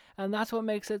film. And that's what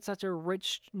makes it such a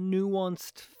rich,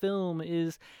 nuanced film,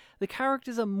 is the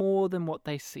characters are more than what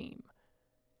they seem.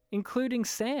 Including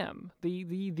Sam, the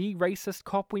racist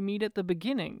cop we meet at the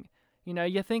beginning.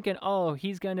 You're thinking, oh,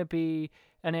 he's going to be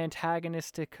an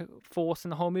antagonistic force in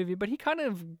the whole movie, but he kind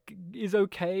of is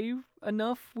okay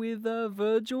enough with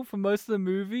Virgil for most of the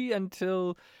movie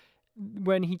until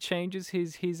when he changes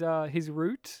his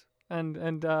route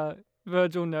and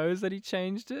Virgil knows that he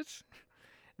changed it,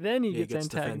 then he gets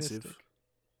antagonistic. Defensive.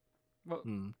 Well,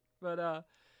 But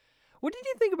what did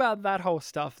you think about that whole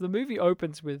stuff? The movie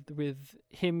opens with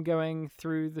him going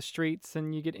through the streets,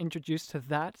 and you get introduced to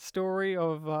that story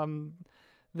of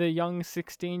the young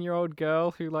 16-year-old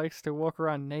girl who likes to walk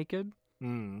around naked.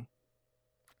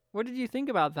 What did you think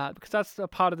about that? Because that's a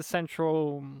part of the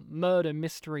central murder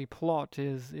mystery plot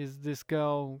is this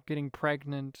girl getting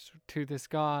pregnant to this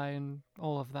guy and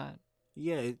all of that.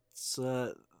 Yeah, it's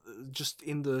just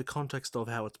in the context of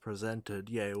how it's presented,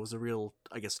 it was a real,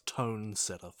 I guess, tone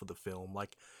setter for the film.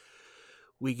 Like,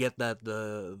 we get that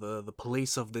the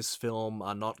police of this film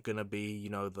are not going to be,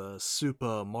 the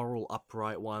super moral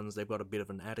upright ones. They've got a bit of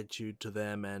an attitude to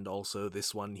them, and also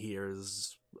this one here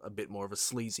is a bit more of a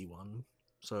sleazy one.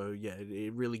 So yeah,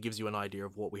 it really gives you an idea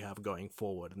of what we have going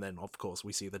forward, and then of course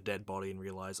we see the dead body and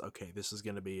realize, okay, this is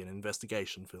going to be an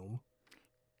investigation film.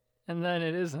 And then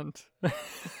it isn't.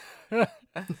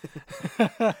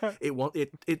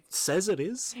 It says it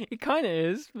is. It kind of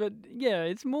is, but yeah,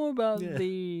 it's more about Yeah.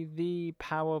 the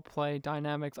power play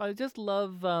dynamics. I just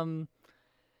love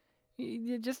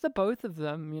just the both of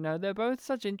them. You know, they're both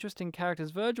such interesting characters.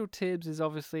 Virgil Tibbs is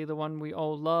obviously the one we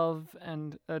all love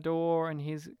and adore, and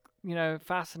he's, you know,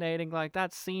 fascinating. Like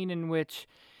that scene in which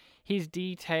he's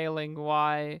detailing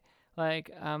why,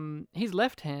 like, he's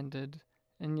left-handed.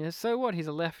 And you're, so what? He's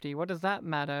a lefty. What does that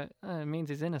matter? It means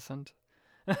he's innocent.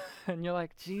 And you're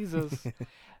like, Jesus.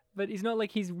 But he's not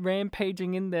like he's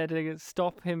rampaging in there to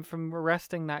stop him from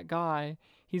arresting that guy.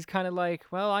 He's kind of like,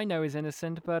 well, I know he's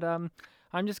innocent, but I'm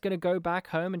just going to go back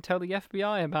home and tell the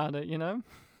FBI about it, you know?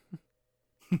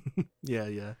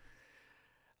 Yeah.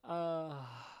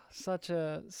 Such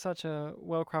a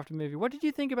well-crafted movie. What did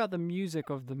you think about the music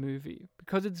of the movie?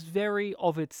 Because it's very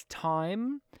of its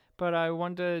time. But I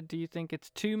wonder, do you think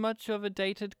it's too much of a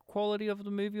dated quality of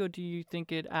the movie, or do you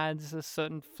think it adds a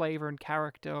certain flavor and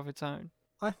character of its own?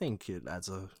 I think it adds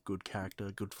a good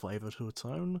character, good flavor to its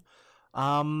own.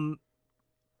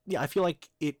 Yeah, I feel like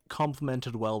it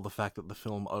complemented well the fact that the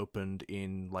film opened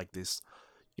in like this,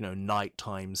 you know,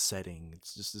 nighttime setting.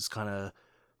 It's just this kind of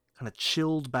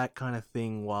chilled back kind of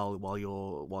thing while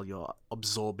you're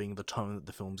absorbing the tone that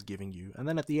the film's giving you, and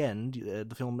then at the end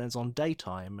the film ends on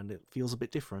daytime and it feels a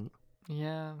bit different.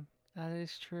 Yeah, that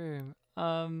is true.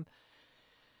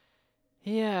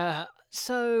 Yeah.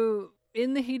 So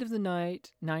in the heat of the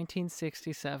night,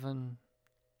 1967.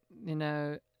 You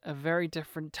know, a very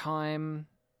different time,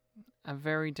 a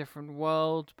very different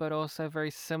world, but also very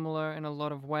similar in a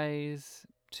lot of ways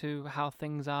to how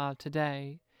things are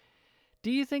today. Do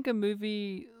you think a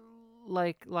movie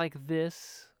like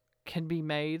this can be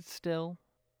made still?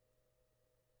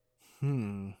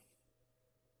 Maybe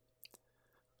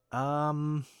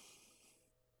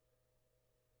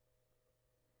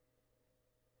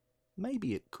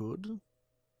it could.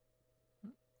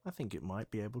 I think it might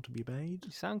be able to be made.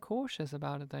 You sound cautious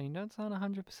about it, though. You don't sound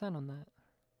 100% on that.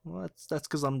 Well, that's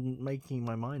because I'm making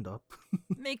my mind up.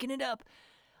 Making it up.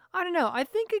 I don't know. I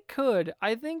think it could.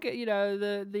 I think, you know,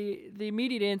 the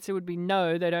immediate answer would be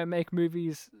no, they don't make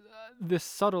movies this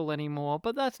subtle anymore,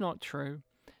 but that's not true.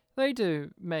 They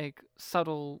do make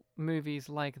subtle movies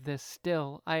like this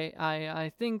still.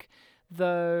 I think,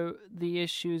 though, the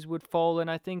issues would fall, and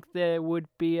I think there would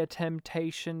be a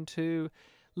temptation to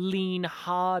lean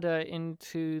harder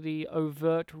into the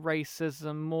overt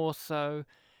racism more so.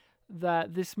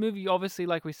 That this movie, obviously,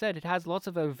 like we said, it has lots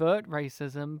of overt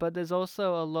racism, but there's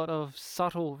also a lot of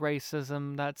subtle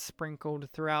racism that's sprinkled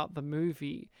throughout the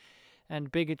movie, and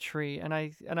bigotry. And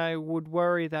I would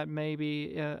worry that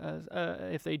maybe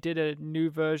if they did a new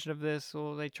version of this,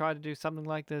 or they tried to do something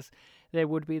like this, there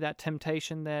would be that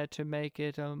temptation there to make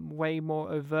it a way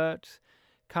more overt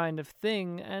kind of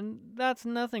thing. And that's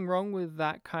nothing wrong with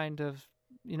that kind of,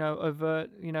 you know, overt,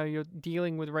 you know, you're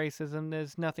dealing with racism.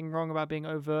 There's nothing wrong about being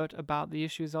overt about the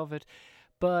issues of it.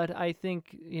 But I think,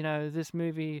 you know, this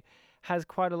movie has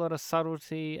quite a lot of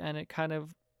subtlety, and it kind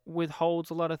of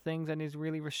withholds a lot of things and is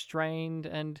really restrained,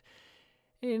 and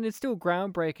it's still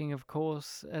groundbreaking, of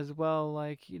course, as well.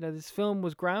 Like, you know, this film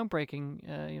was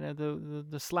groundbreaking, you know,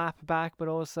 the slap back, but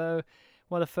also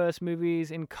one of the first movies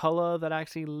in color that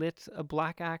actually lit a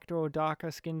black actor or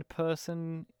darker skinned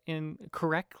person in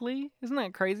correctly. Isn't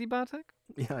that crazy, Bartek?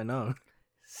 Yeah, I know.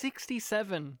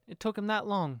 67. It took him that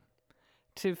long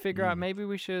to figure out maybe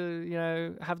we should, you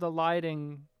know, have the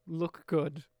lighting look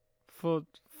good for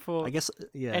I guess,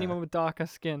 yeah. anyone with darker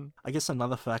skin. I guess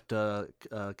another factor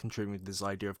contributing to this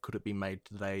idea of could it be made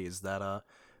today is that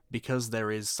because there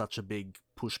is such a big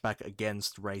pushback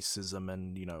against racism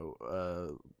and, you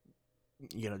know,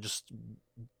 just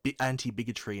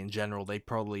anti-bigotry in general, they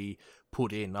probably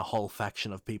put in a whole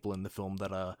faction of people in the film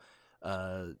that are,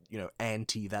 you know,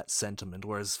 anti that sentiment.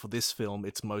 Whereas for this film,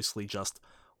 it's mostly just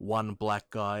one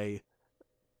black guy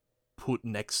put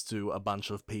next to a bunch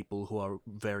of people who are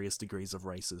various degrees of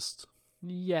racist.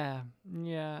 Yeah.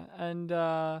 And,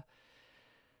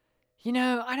 you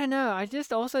know, I don't know. I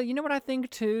just also, you know what I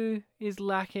think too would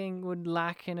lack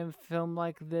in a film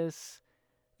like this?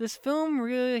 This film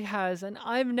really has, and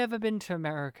I've never been to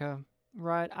America,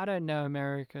 right? I don't know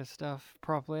America stuff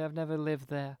properly. I've never lived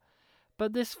there.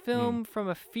 But this film, from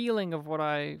a feeling of what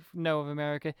I know of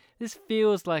America, this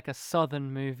feels like a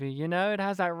Southern movie, you know? It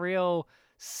has that real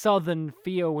Southern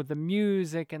feel with the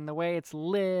music and the way it's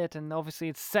lit, and obviously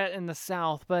it's set in the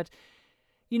South, but,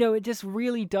 you know, it just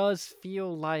really does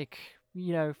feel like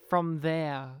from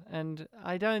there. And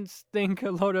I don't think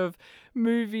a lot of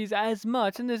movies as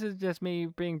much, and this is just me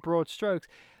being broad strokes,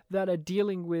 that are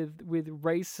dealing with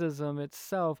racism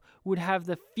itself would have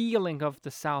the feeling of the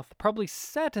South, probably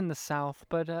set in the South,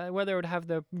 but whether it would have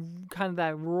the kind of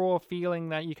that raw feeling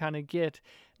that you kind of get,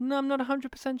 no, I'm not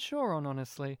 100% sure on,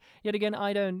 honestly. Yet again,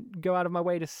 I don't go out of my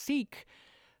way to seek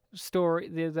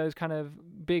those kind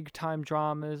of big time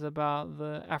dramas about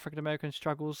the African American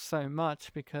struggles so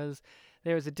much, because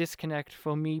there is a disconnect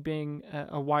for me being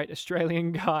a white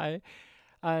Australian guy,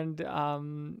 and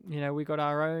we got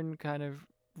our own kind of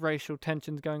racial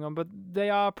tensions going on, but they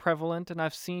are prevalent, and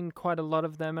I've seen quite a lot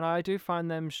of them, and I do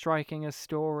find them striking as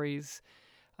stories.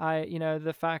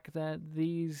 The fact that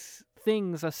these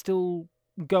things are still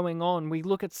going on. We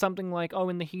look at something like,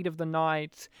 In the Heat of the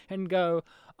Night, and go,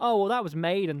 oh, well, that was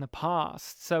made in the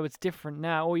past, so it's different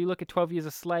now. Or you look at 12 Years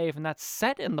a Slave, and that's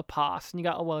set in the past, and you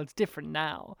go, oh, well, it's different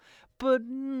now. But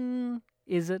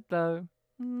is it, though?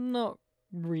 Not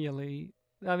really.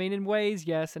 I mean, in ways,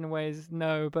 yes, in ways,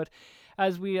 no. But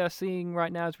as we are seeing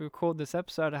right now, as we record this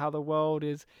episode, how the world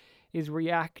is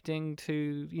reacting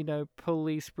to,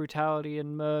 police brutality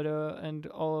and murder and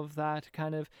all of that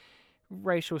kind of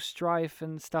racial strife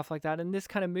and stuff like that. In this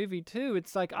kind of movie, too,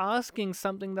 it's like asking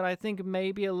something that I think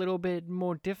may be a little bit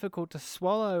more difficult to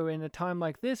swallow in a time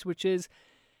like this, which is,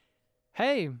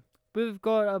 hey, we've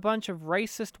got a bunch of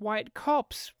racist white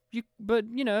cops, but,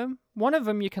 one of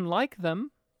them you can like them.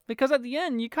 Because at the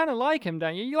end, you kind of like him,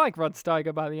 don't you? You like Rod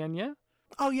Steiger by the end, yeah?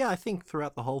 Oh, yeah, I think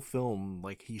throughout the whole film,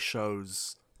 he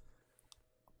shows...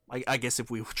 I guess if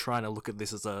we were trying to look at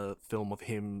this as a film of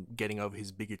him getting over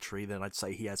his bigotry, then I'd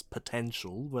say he has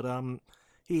potential, but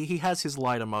he has his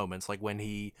lighter moments, like when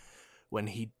he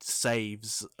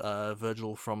saves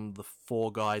Virgil from the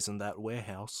 4 guys in that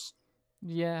warehouse.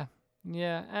 Yeah,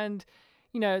 and...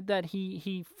 that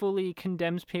he fully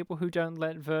condemns people who don't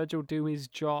let Virgil do his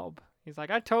job. He's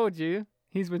like, I told you,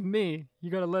 he's with me.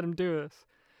 You gotta let him do this.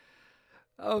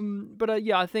 But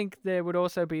I think there would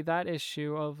also be that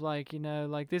issue of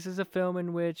this is a film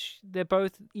in which they're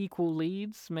both equal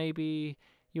leads. Maybe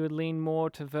you would lean more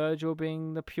to Virgil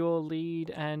being the pure lead,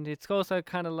 and it's also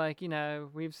kind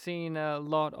of we've seen a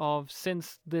lot of,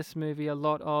 since this movie, a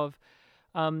lot of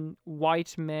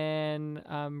white man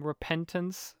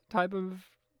repentance type of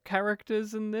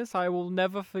characters in this. I will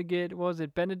never forget, was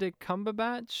it Benedict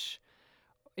Cumberbatch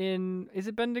is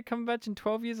it Benedict Cumberbatch in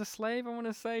 12 Years a Slave, I want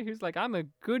to say, who's like, I'm a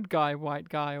good guy white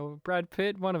guy, or Brad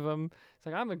Pitt, one of them. It's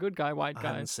like, I'm a good guy white guy.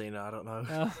 I haven't seen it, I don't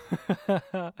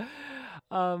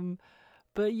know.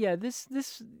 But yeah, this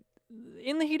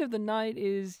In the Heat of the Night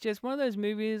is just one of those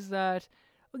movies that,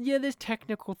 yeah, there's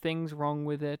technical things wrong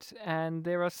with it, and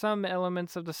there are some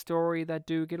elements of the story that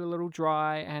do get a little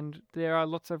dry, and there are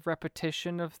lots of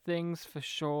repetition of things for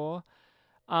sure.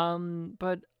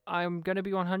 But I'm going to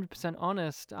be 100%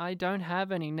 honest, I don't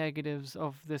have any negatives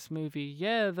of this movie.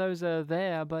 Yeah, those are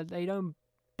there, but they don't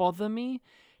bother me.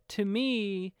 To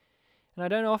me, and I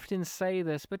don't often say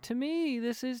this, but to me,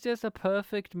 this is just a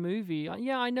perfect movie.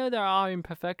 Yeah, I know there are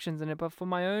imperfections in it, but for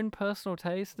my own personal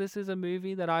taste, this is a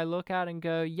movie that I look at and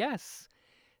go, yes,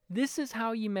 this is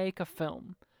how you make a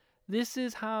film. This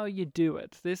is how you do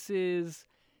it. This is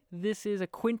a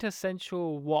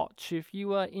quintessential watch. If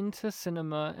you are into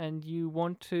cinema and you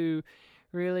want to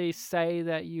really say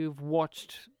that you've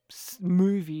watched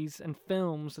movies and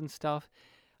films and stuff,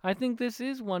 I think this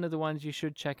is one of the ones you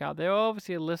should check out. There are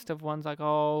obviously a list of ones like,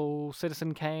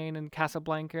 Citizen Kane and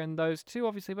Casablanca and those too,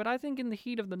 obviously, but I think In the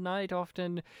Heat of the Night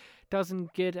often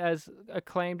doesn't get as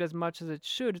acclaimed as much as it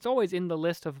should. It's always in the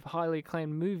list of highly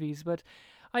acclaimed movies, but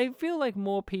I feel like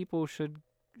more people should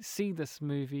see this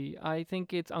movie. I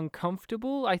think it's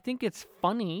uncomfortable. I think it's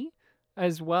funny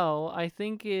as well. I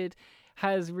think it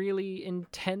has really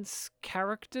intense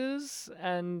characters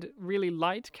and really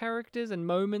light characters and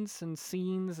moments and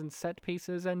scenes and set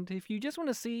pieces. And if you just want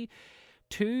to see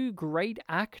two great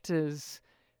actors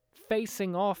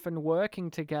facing off and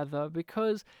working together,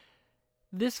 because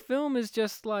this film is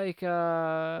just like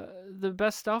the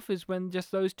best stuff is when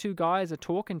just those two guys are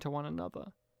talking to one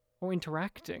another or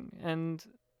interacting, and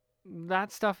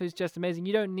that stuff is just amazing.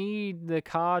 You don't need the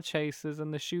car chases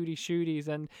and the shooties,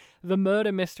 and the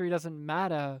murder mystery doesn't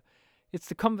matter. It's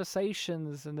the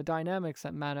conversations and the dynamics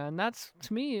that matter, and that's,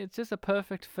 to me, it's just a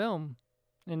perfect film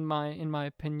in my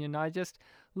opinion. I just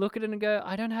look at it and go,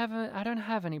 I don't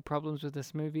have any problems with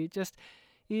this movie.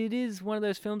 It is one of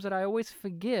those films that I always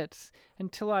forget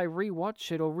until I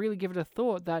rewatch it or really give it a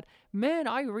thought that, man,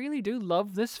 I really do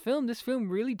love this film. This film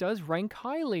really does rank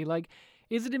highly. Like,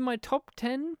 is it in my top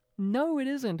 10? No, it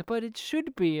isn't, but it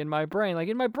should be in my brain. Like,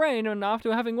 in my brain, and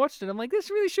after having watched it, I'm like, this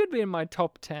really should be in my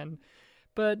top 10.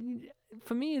 But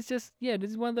for me, it's just, yeah, this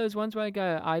is one of those ones where I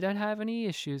go, I don't have any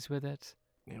issues with it.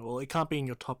 Yeah, well, it can't be in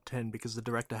your top 10 because the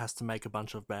director has to make a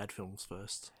bunch of bad films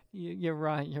first. You're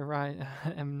right.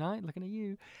 M. Night, looking at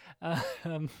you.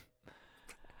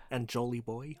 And Jolly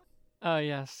Boy. Oh,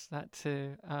 yes, that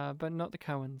too. But not the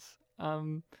Coens.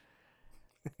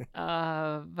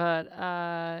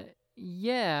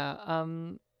 Yeah.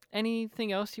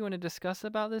 Anything else you want to discuss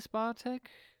about this, Bartek?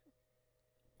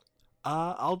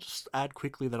 I'll just add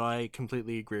quickly that I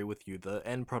completely agree with you. The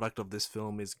end product of this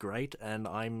film is great, and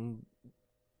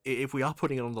if we are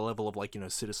putting it on the level of, like, you know,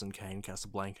 Citizen Kane,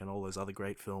 Casablanca, and all those other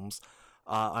great films,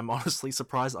 I'm honestly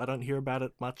surprised I don't hear about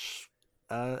it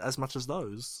as much as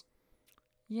those.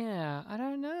 Yeah, I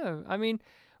don't know. I mean,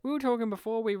 we were talking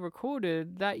before we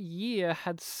recorded, that year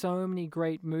had so many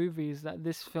great movies that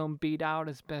this film beat out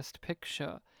as Best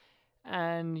Picture.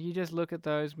 And you just look at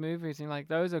those movies and you're like,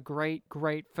 those are great,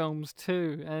 great films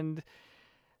too. And,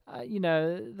 you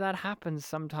know, that happens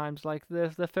sometimes. Like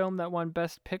the film that won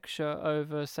Best Picture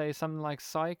over, say, something like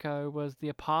Psycho was The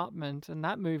Apartment. And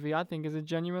that movie, I think, is a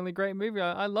genuinely great movie.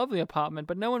 I love The Apartment,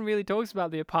 but no one really talks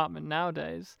about The Apartment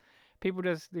nowadays. People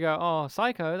just go, oh,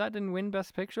 Psycho, that didn't win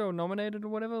Best Picture or nominated or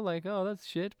whatever. Like, oh, that's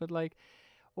shit. But like,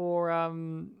 or,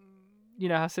 you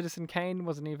know, how Citizen Kane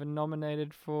wasn't even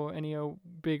nominated for any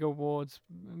big awards.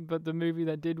 But the movie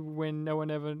that did win, no one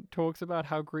ever talks about.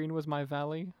 How Green Was My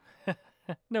Valley.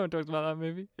 No one talks about that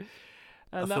movie.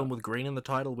 And film with green in the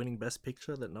title winning Best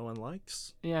Picture that no one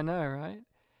likes? Yeah, I know, right?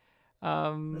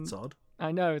 That's odd.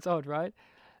 I know, it's odd, right?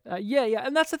 Yeah,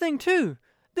 and that's the thing too.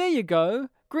 There you go.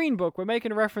 Green Book. We're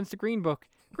making a reference to Green Book.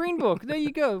 Green Book. There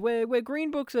you go. Where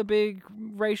Green Book's a big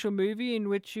racial movie in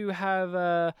which you have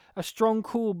a strong,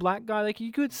 cool black guy. Like,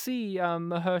 you could see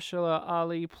Mahershala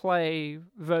Ali play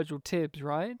Virgil Tibbs,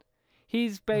 right?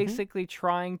 He's basically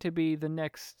trying to be the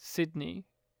next Sidney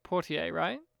Poitier,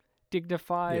 right?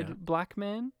 Dignified black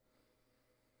man.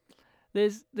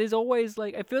 There's always,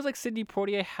 like, it feels like Sidney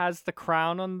Poitier has the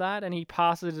crown on that, and he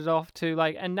passes it off to,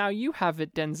 like, and now you have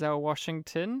it, Denzel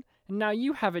Washington, and now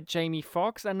you have it, Jamie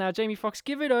Foxx, and now Jamie Foxx,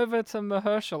 give it over to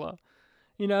Mahershala.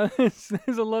 You know,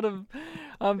 there's a lot of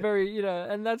very, you know,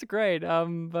 and that's great.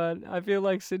 But I feel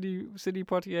like Sidney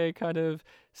Poitier kind of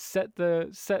set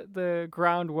the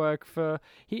groundwork for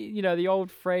you know, the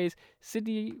old phrase,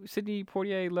 Sidney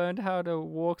Poitier learned how to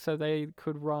walk so they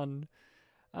could run.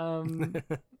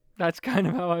 That's kind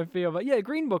of how I feel. But yeah,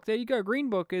 Green Book, there you go. Green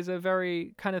Book is a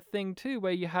very kind of thing too,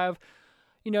 where you have,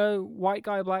 you know, white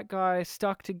guy, black guy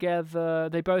stuck together.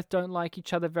 They both don't like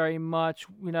each other very much.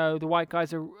 You know, the white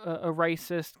guy's a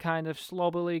racist, kind of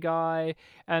slobberly guy,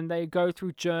 and they go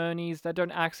through journeys that don't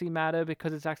actually matter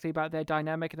because it's actually about their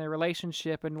dynamic and their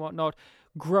relationship and whatnot,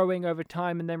 growing over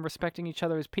time and then respecting each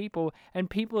other as people.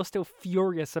 And people are still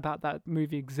furious about that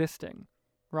movie existing,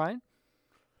 right?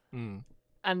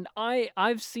 And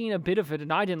I've seen a bit of it,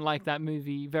 and I didn't like that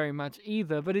movie very much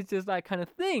either. But it's just that kind of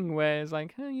thing where it's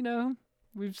like, you know,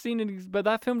 we've seen it, but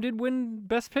that film did win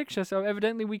Best Picture, so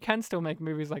evidently we can still make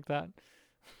movies like that.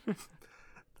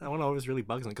 That one always really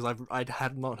bugs me because I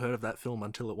had not heard of that film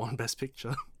until it won Best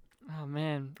Picture. Oh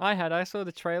man, I saw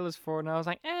the trailers for it and I was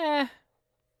like,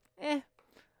 it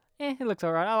looks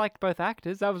alright. I like both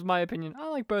actors. That was my opinion. I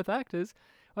like both actors.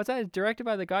 What's that? It's directed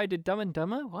by the guy who did Dumb and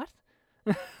Dumber? What?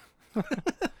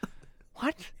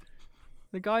 What?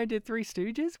 The guy who did Three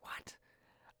Stooges? What?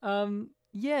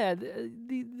 Yeah,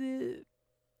 the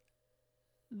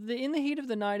In the Heat of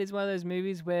the Night is one of those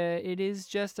movies where it is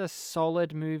just a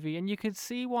solid movie, and you could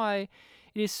see why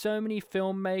it is so many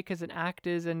filmmakers and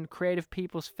actors and creative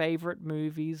people's favorite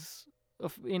movies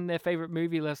in their favorite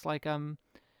movie list, like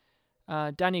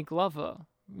Danny Glover,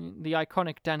 the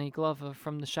iconic Danny Glover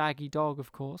from The Shaggy Dog,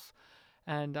 of course,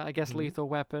 and I guess Lethal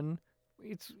Weapon.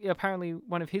 It's apparently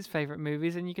one of his favorite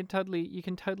movies, and you can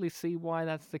totally see why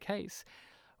that's the case.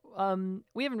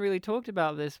 We haven't really talked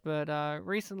about this, but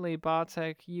recently,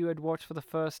 Bartek, you had watched for the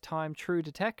first time True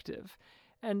Detective,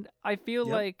 and I feel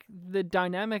like the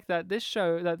dynamic that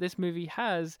this movie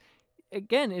has,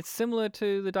 again, it's similar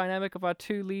to the dynamic of our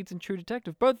two leads in True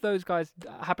Detective. Both those guys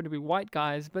happen to be white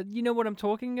guys, but you know what I'm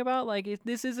talking about? Like,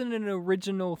 this isn't an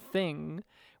original thing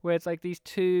where it's like these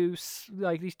two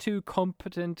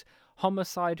competent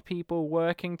homicide people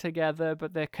working together,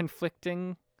 but they're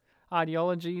conflicting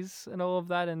ideologies and all of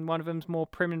that, and one of them's more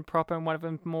prim and proper and one of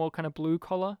them's more kind of blue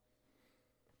collar.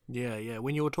 Yeah.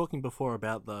 When you were talking before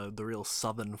about the real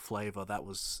southern flavor, that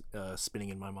was spinning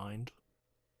in my mind.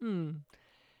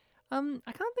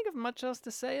 I can't think of much else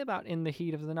to say about In the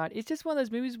Heat of the Night. It's just one of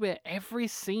those movies where every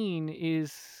scene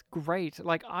is great.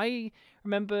 Like, I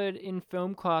remembered in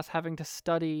film class having to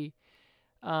study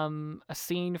a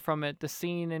scene from it, the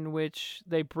scene in which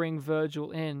they bring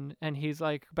Virgil in and he's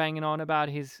like banging on about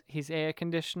his air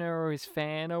conditioner or his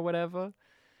fan or whatever.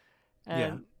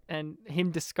 And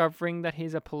him discovering that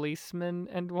he's a policeman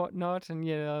and whatnot, and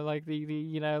like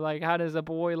the like, how does a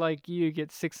boy like you get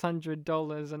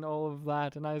 $600 and all of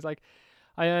that? And I was like,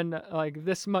 I earn like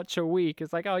this much a week.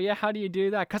 It's like, oh yeah, how do you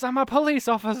do that? 'Cause I'm a police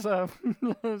officer.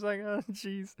 I was like, oh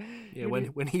jeez. Yeah,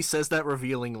 when he says that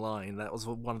revealing line, that was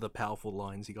one of the powerful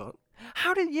lines he got.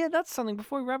 That's something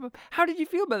before we wrap up. How did you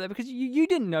feel about that? Because you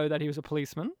didn't know that he was a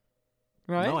policeman,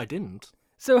 right? No, I didn't.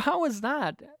 So how was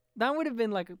that? That would have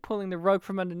been like pulling the rug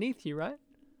from underneath you, right?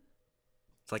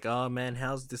 It's like, oh man,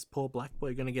 how's this poor black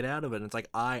boy gonna get out of it? And it's like,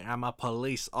 I am a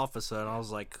police officer, and I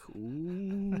was like,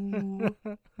 ooh.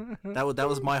 that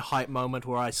was my hype moment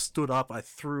where I stood up, I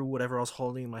threw whatever I was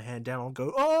holding in my hand down, I'll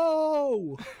go,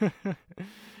 oh!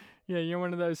 Yeah, you're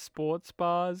one of those sports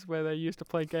bars where they used to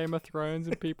play Game of Thrones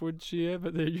and people would cheer,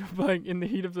 but then you're playing In the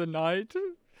Heat of the Night.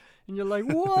 And you're like,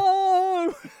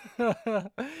 whoa!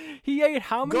 He ate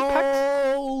how many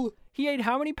packs? He ate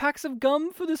how many packs of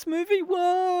gum for this movie?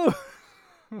 Whoa!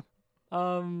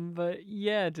 But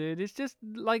yeah, dude, it's just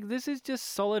like, this is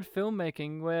just solid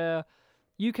filmmaking where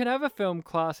you can have a film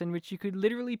class in which you could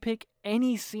literally pick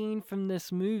any scene from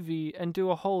this movie and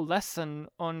do a whole lesson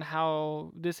on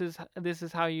how this is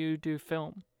how you do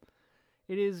film.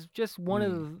 It is just one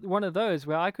of those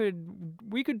where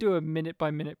we could do a minute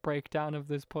by minute breakdown of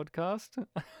this podcast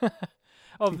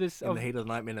of this in the heat of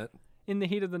the night minute. In the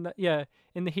heat of the yeah,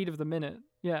 in the heat of the minute.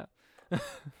 Yeah.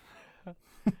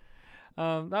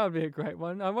 That would be a great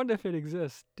one. I wonder if it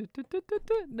exists.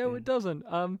 No, it doesn't.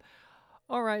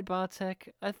 All right,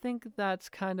 Bartek. I think that's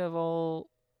kind of all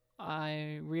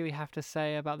I really have to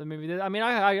say about the movie. I mean,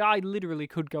 I literally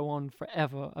could go on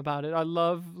forever about it. I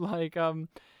love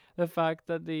the fact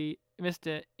that the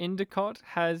Mr. Endicott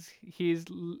has his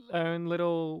own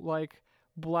little like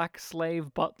black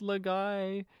slave butler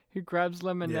guy who grabs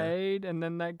lemonade, and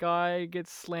then that guy gets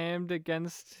slammed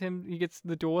against him. He gets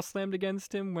the door slammed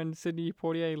against him when Sidney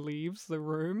Poitier leaves the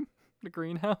room, the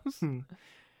greenhouse.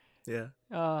 Yeah.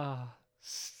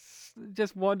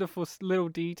 Just wonderful little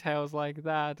details like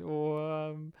that,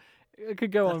 or it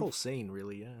could go on. That whole scene,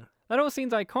 really, yeah. That whole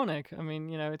scene's iconic. I mean,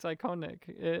 it's iconic.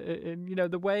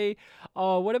 The way...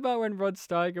 Oh, what about when Rod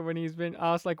Steiger, when he's been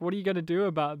asked, like, what are you going to do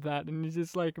about that? And he's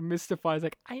just, like, mystified.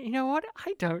 Like, you know what?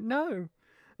 I don't know.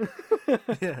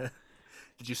 Yeah.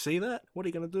 Did you see that? What are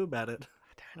you going to do about it?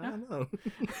 I don't know.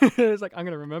 It's like, I'm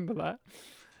going to remember that.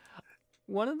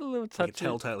 One of the little touches... Like a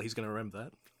telltale, he's going to remember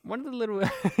that. One of the little...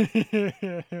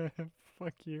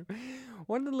 Fuck you.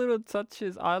 One of the little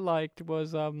touches I liked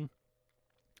was...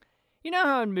 You know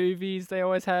how in movies they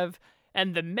always have,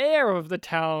 and the mayor of the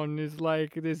town is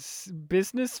like this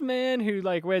businessman who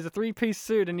like wears a 3-piece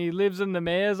suit and he lives in the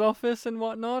mayor's office and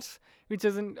whatnot, which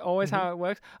isn't always how it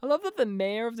works. I love that the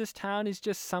mayor of this town is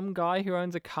just some guy who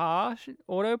owns a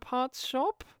auto parts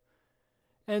shop.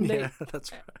 And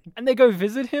that's right. And they go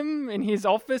visit him in his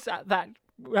office at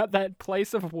that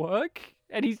place of work,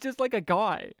 and he's just like a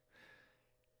guy.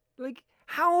 Like,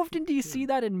 how often do you see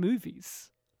that in movies?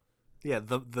 Yeah,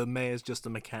 the mayor's just a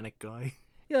mechanic guy.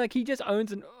 Yeah, like he just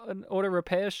owns an auto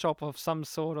repair shop of some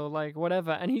sort or like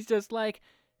whatever, and he's just like,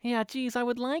 yeah, geez, I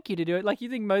would like you to do it. Like, you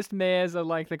think most mayors are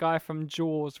like the guy from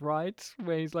Jaws, right?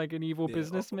 Where he's like an evil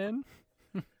businessman.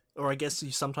 Or I guess you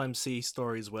sometimes see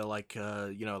stories where like,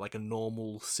 like a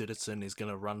normal citizen is going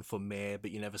to run for mayor,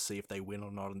 but you never see if they win or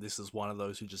not, and this is one of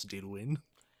those who just did win.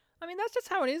 I mean, that's just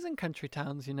how it is in country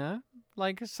towns,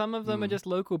 Like, some of them are just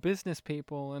local business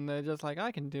people, and they're just like,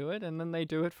 I can do it, and then they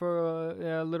do it for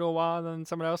a little while, and then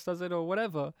someone else does it, or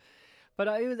whatever. But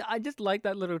I just like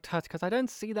that little touch, because I don't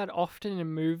see that often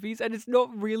in movies, and it's not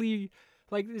really,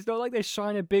 like, it's not like they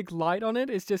shine a big light on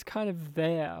it, it's just kind of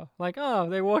there. Like,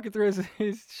 oh, they're walking through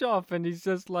his shop, and he's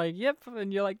just like, yep,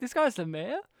 and you're like, this guy's the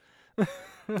mayor?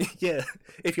 Yeah,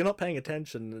 if you're not paying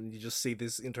attention and you just see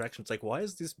this interaction, it's like, why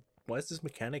is this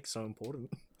mechanic so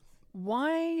important? Why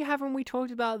haven't we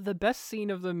talked about the best scene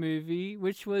of the movie,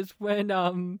 which was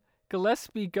when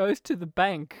Gillespie goes to the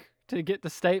bank to get the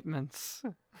statements?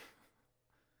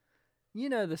 You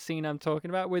know the scene I'm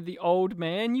talking about, where the old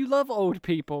man... You love old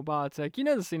people, Bartek. You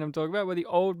know the scene I'm talking about, where the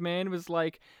old man was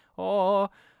like, oh,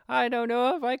 I don't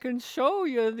know if I can show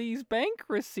you these bank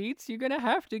receipts. You're going to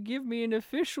have to give me an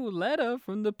official letter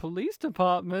from the police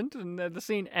department. And the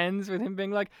scene ends with him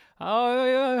being like,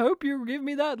 oh, I hope you give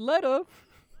me that letter.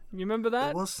 You remember that?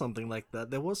 There was something like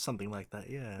that.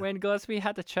 Yeah. When Gillespie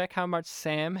had to check how much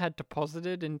Sam had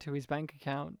deposited into his bank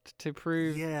account to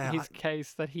prove his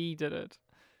case that he did it.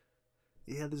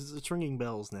 Yeah, it's ringing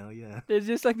bells now. Yeah. There's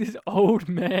just like this old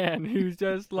man who's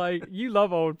just like, you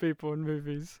love old people in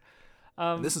movies.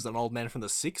 This is an old man from the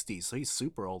 60s, so he's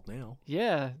super old now.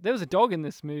 Yeah, there was a dog in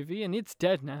this movie, and it's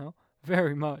dead now,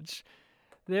 very much.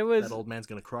 There was. That old man's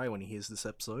gonna cry when he hears this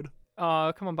episode.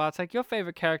 Oh, come on, Bartek. Your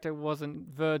favorite character wasn't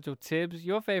Virgil Tibbs.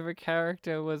 Your favorite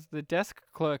character was the desk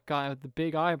clerk guy with the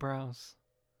big eyebrows.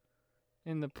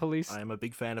 In the police. I am a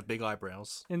big fan of big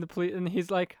eyebrows. In the police, and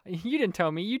he's like, "You didn't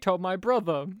tell me. You told my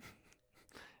brother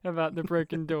about the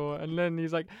broken door." And then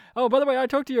he's like, "Oh, by the way, I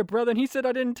talked to your brother, and he said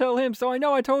I didn't tell him, so I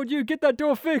know I told you. Get that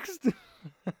door fixed."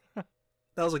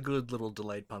 That was a good little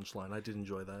delayed punchline. I did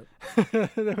enjoy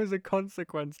that. There was a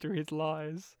consequence to his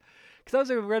lies. Because that was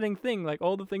a running thing. Like,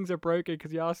 all the things are broken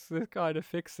because he asks this guy to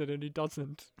fix it, and he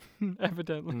doesn't,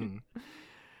 evidently.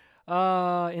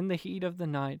 In the heat of the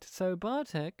night. So,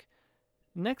 Bartek,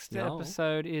 next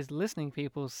episode is listening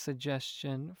people's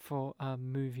suggestion for a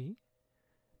movie.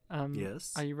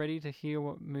 Yes. Are you ready to hear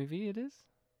what movie it is?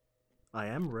 I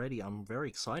am ready. I'm very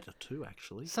excited too,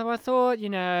 actually. So I thought,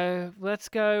 let's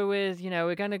go with,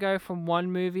 we're going to go from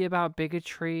one movie about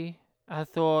bigotry. I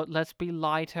thought, let's be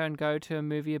lighter and go to a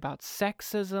movie about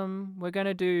sexism. We're going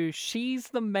to do She's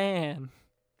the Man.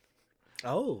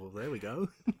 Oh, there we go.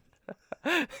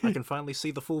 I can finally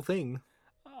see the full thing.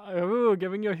 Oh,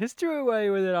 giving your history away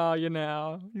with it, are you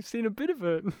now? You've seen a bit of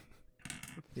it.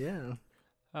 Yeah.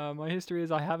 My history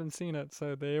is I haven't seen it,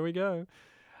 so there we go.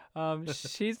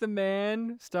 She's the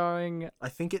Man, starring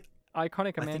iconic Amanda I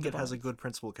think it Bynes. has a good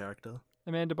principal character.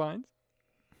 Amanda Bynes.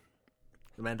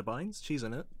 Amanda Bynes? She's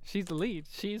in it. She's the lead.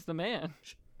 She's the man.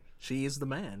 She is the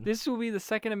man. This will be the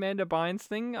second Amanda Bynes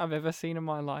thing I've ever seen in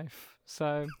my life.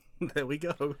 So, there we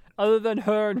go. other than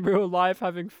her in real life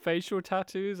having facial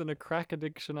tattoos and a crack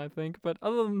addiction, I think. But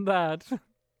other than that,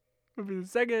 it'll be the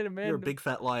second Amanda. You're a big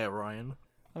fat liar, Ryan.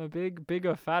 I'm a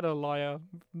bigger, fatter liar.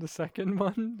 The second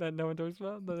one that no one talks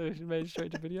about, that they made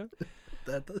straight to video.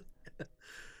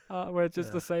 Where it's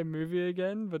just the same movie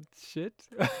again, but shit.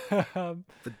 For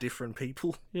different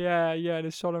people. Yeah, and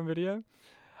it's shot on video.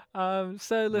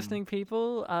 So listening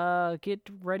people, get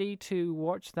ready to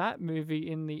watch that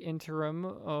movie in the interim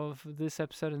of this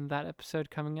episode and that episode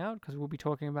coming out, because we'll be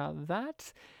talking about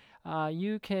that.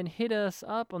 You can hit us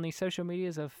up on the social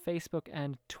medias of Facebook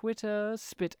and Twitter,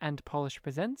 Spit and Polish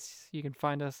Presents. You can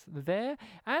find us there,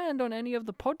 and on any of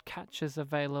the podcatchers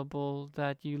available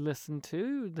that you listen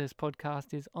to. This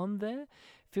podcast is on there.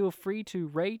 Feel free to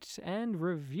rate and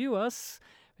review us,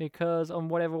 because on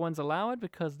whatever ones allow it,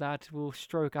 because that will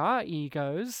stroke our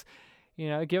egos.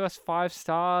 Give us 5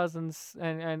 stars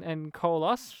and call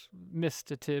us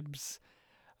Mr. Tibbs.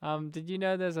 Did you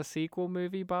know there's a sequel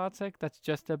movie, Bartek, that's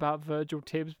just about Virgil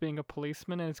Tibbs being a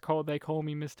policeman, and it's called They Call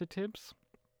Me Mr. Tibbs?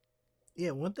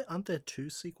 Yeah, aren't there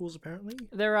 2 sequels, apparently?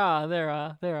 There are,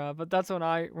 but that's what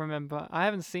I remember. I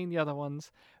haven't seen the other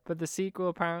ones, but the sequel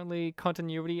apparently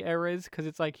continuity errors, because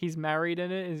it's like he's married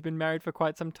in it, he's been married for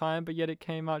quite some time, but yet it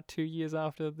came out 2 years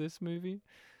after this movie.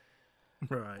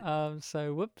 Right.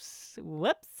 So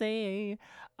whoopsie.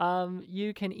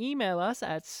 You can email us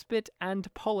at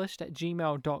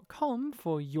spitandpolished@gmail.com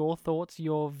for your thoughts,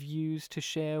 your views to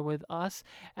share with us,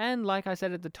 and like I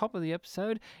said at the top of the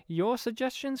episode, your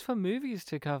suggestions for movies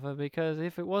to cover, because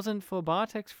if it wasn't for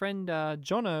Bartek's friend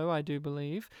Jono, I do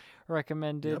believe,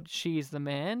 recommended She's the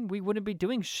Man, we wouldn't be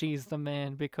doing She's the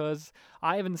Man, because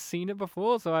I haven't seen it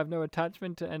before, so I have no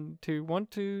attachment to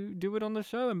want to do it on the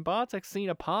show, and Bartek's seen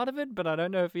a part of it, but I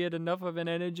don't know if he had enough of an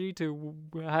energy to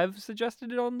have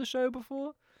suggested it on the show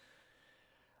before.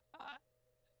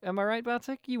 Am I right,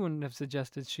 Bartek? You wouldn't have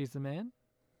suggested She's the Man.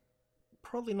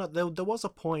 Probably not. There was a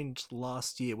point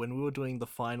last year when we were doing the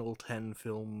final 10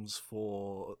 films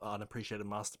for Unappreciated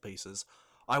Masterpieces.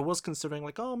 I was considering,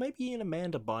 maybe an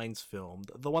Amanda Bynes film.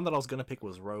 The one that I was going to pick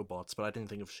was Robots, but I didn't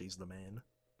think of She's the Man.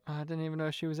 I didn't even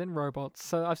know she was in Robots.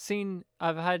 So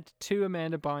I've had 2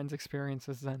 Amanda Bynes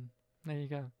experiences then. There you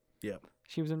go. Yep.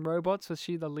 She was in Robots. Was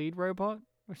she the lead robot?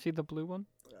 Was she the blue one?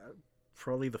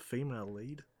 Probably the female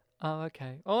lead. Oh,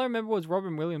 okay. All I remember was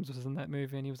Robin Williams was in that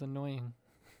movie and he was annoying.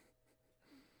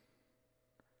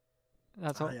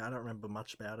 That's all. I don't remember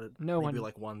much about it. Maybe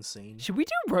one scene. Should we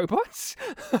do Robots?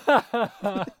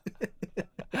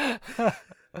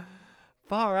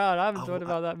 Far out. I haven't thought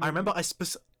about that movie.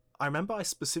 I remember I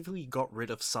specifically got rid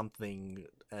of something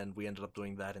and we ended up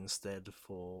doing that instead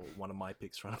for one of my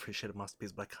picks for Unappreciated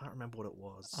Masterpiece, but I can't remember what it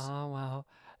was. Oh, wow.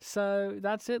 So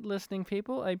that's it, listening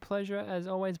people. A pleasure, as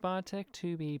always, Bartek,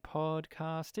 to be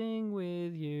podcasting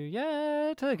with you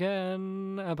yet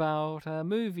again about a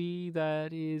movie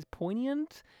that is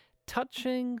poignant,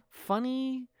 touching,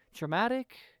 funny,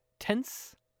 dramatic,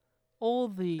 tense, all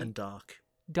the... And dark.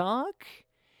 Dark?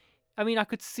 I mean, I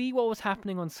could see what was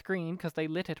happening on screen because they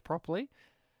lit it properly.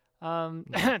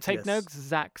 Take Yes. notes,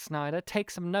 Zack Snyder.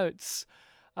 Take some notes.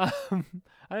 I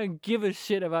don't give a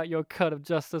shit about your cut of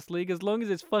Justice League as long as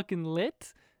it's fucking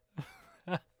lit.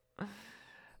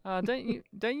 Don't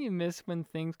you miss when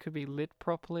things could be lit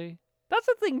properly? That's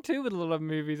the thing too with a lot of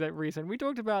movies at recent. We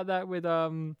talked about that with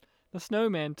The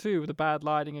Snowman too, with the bad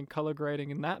lighting and color grading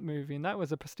in that movie, and that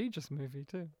was a prestigious movie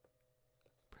too.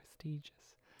 Prestigious.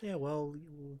 Yeah, well,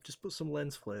 you just put some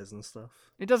lens flares and stuff.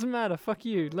 It doesn't matter. Fuck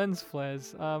you. Lens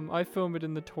flares. I film it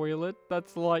in the toilet.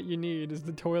 That's the light you need, is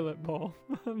the toilet bowl.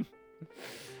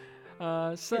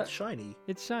 So It's shiny.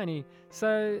 it's shiny.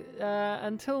 So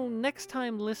until next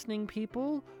time, listening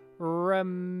people,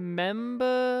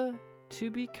 remember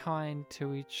to be kind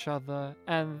to each other,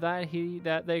 and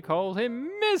that they call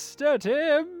him Mr.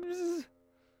 Tibbs.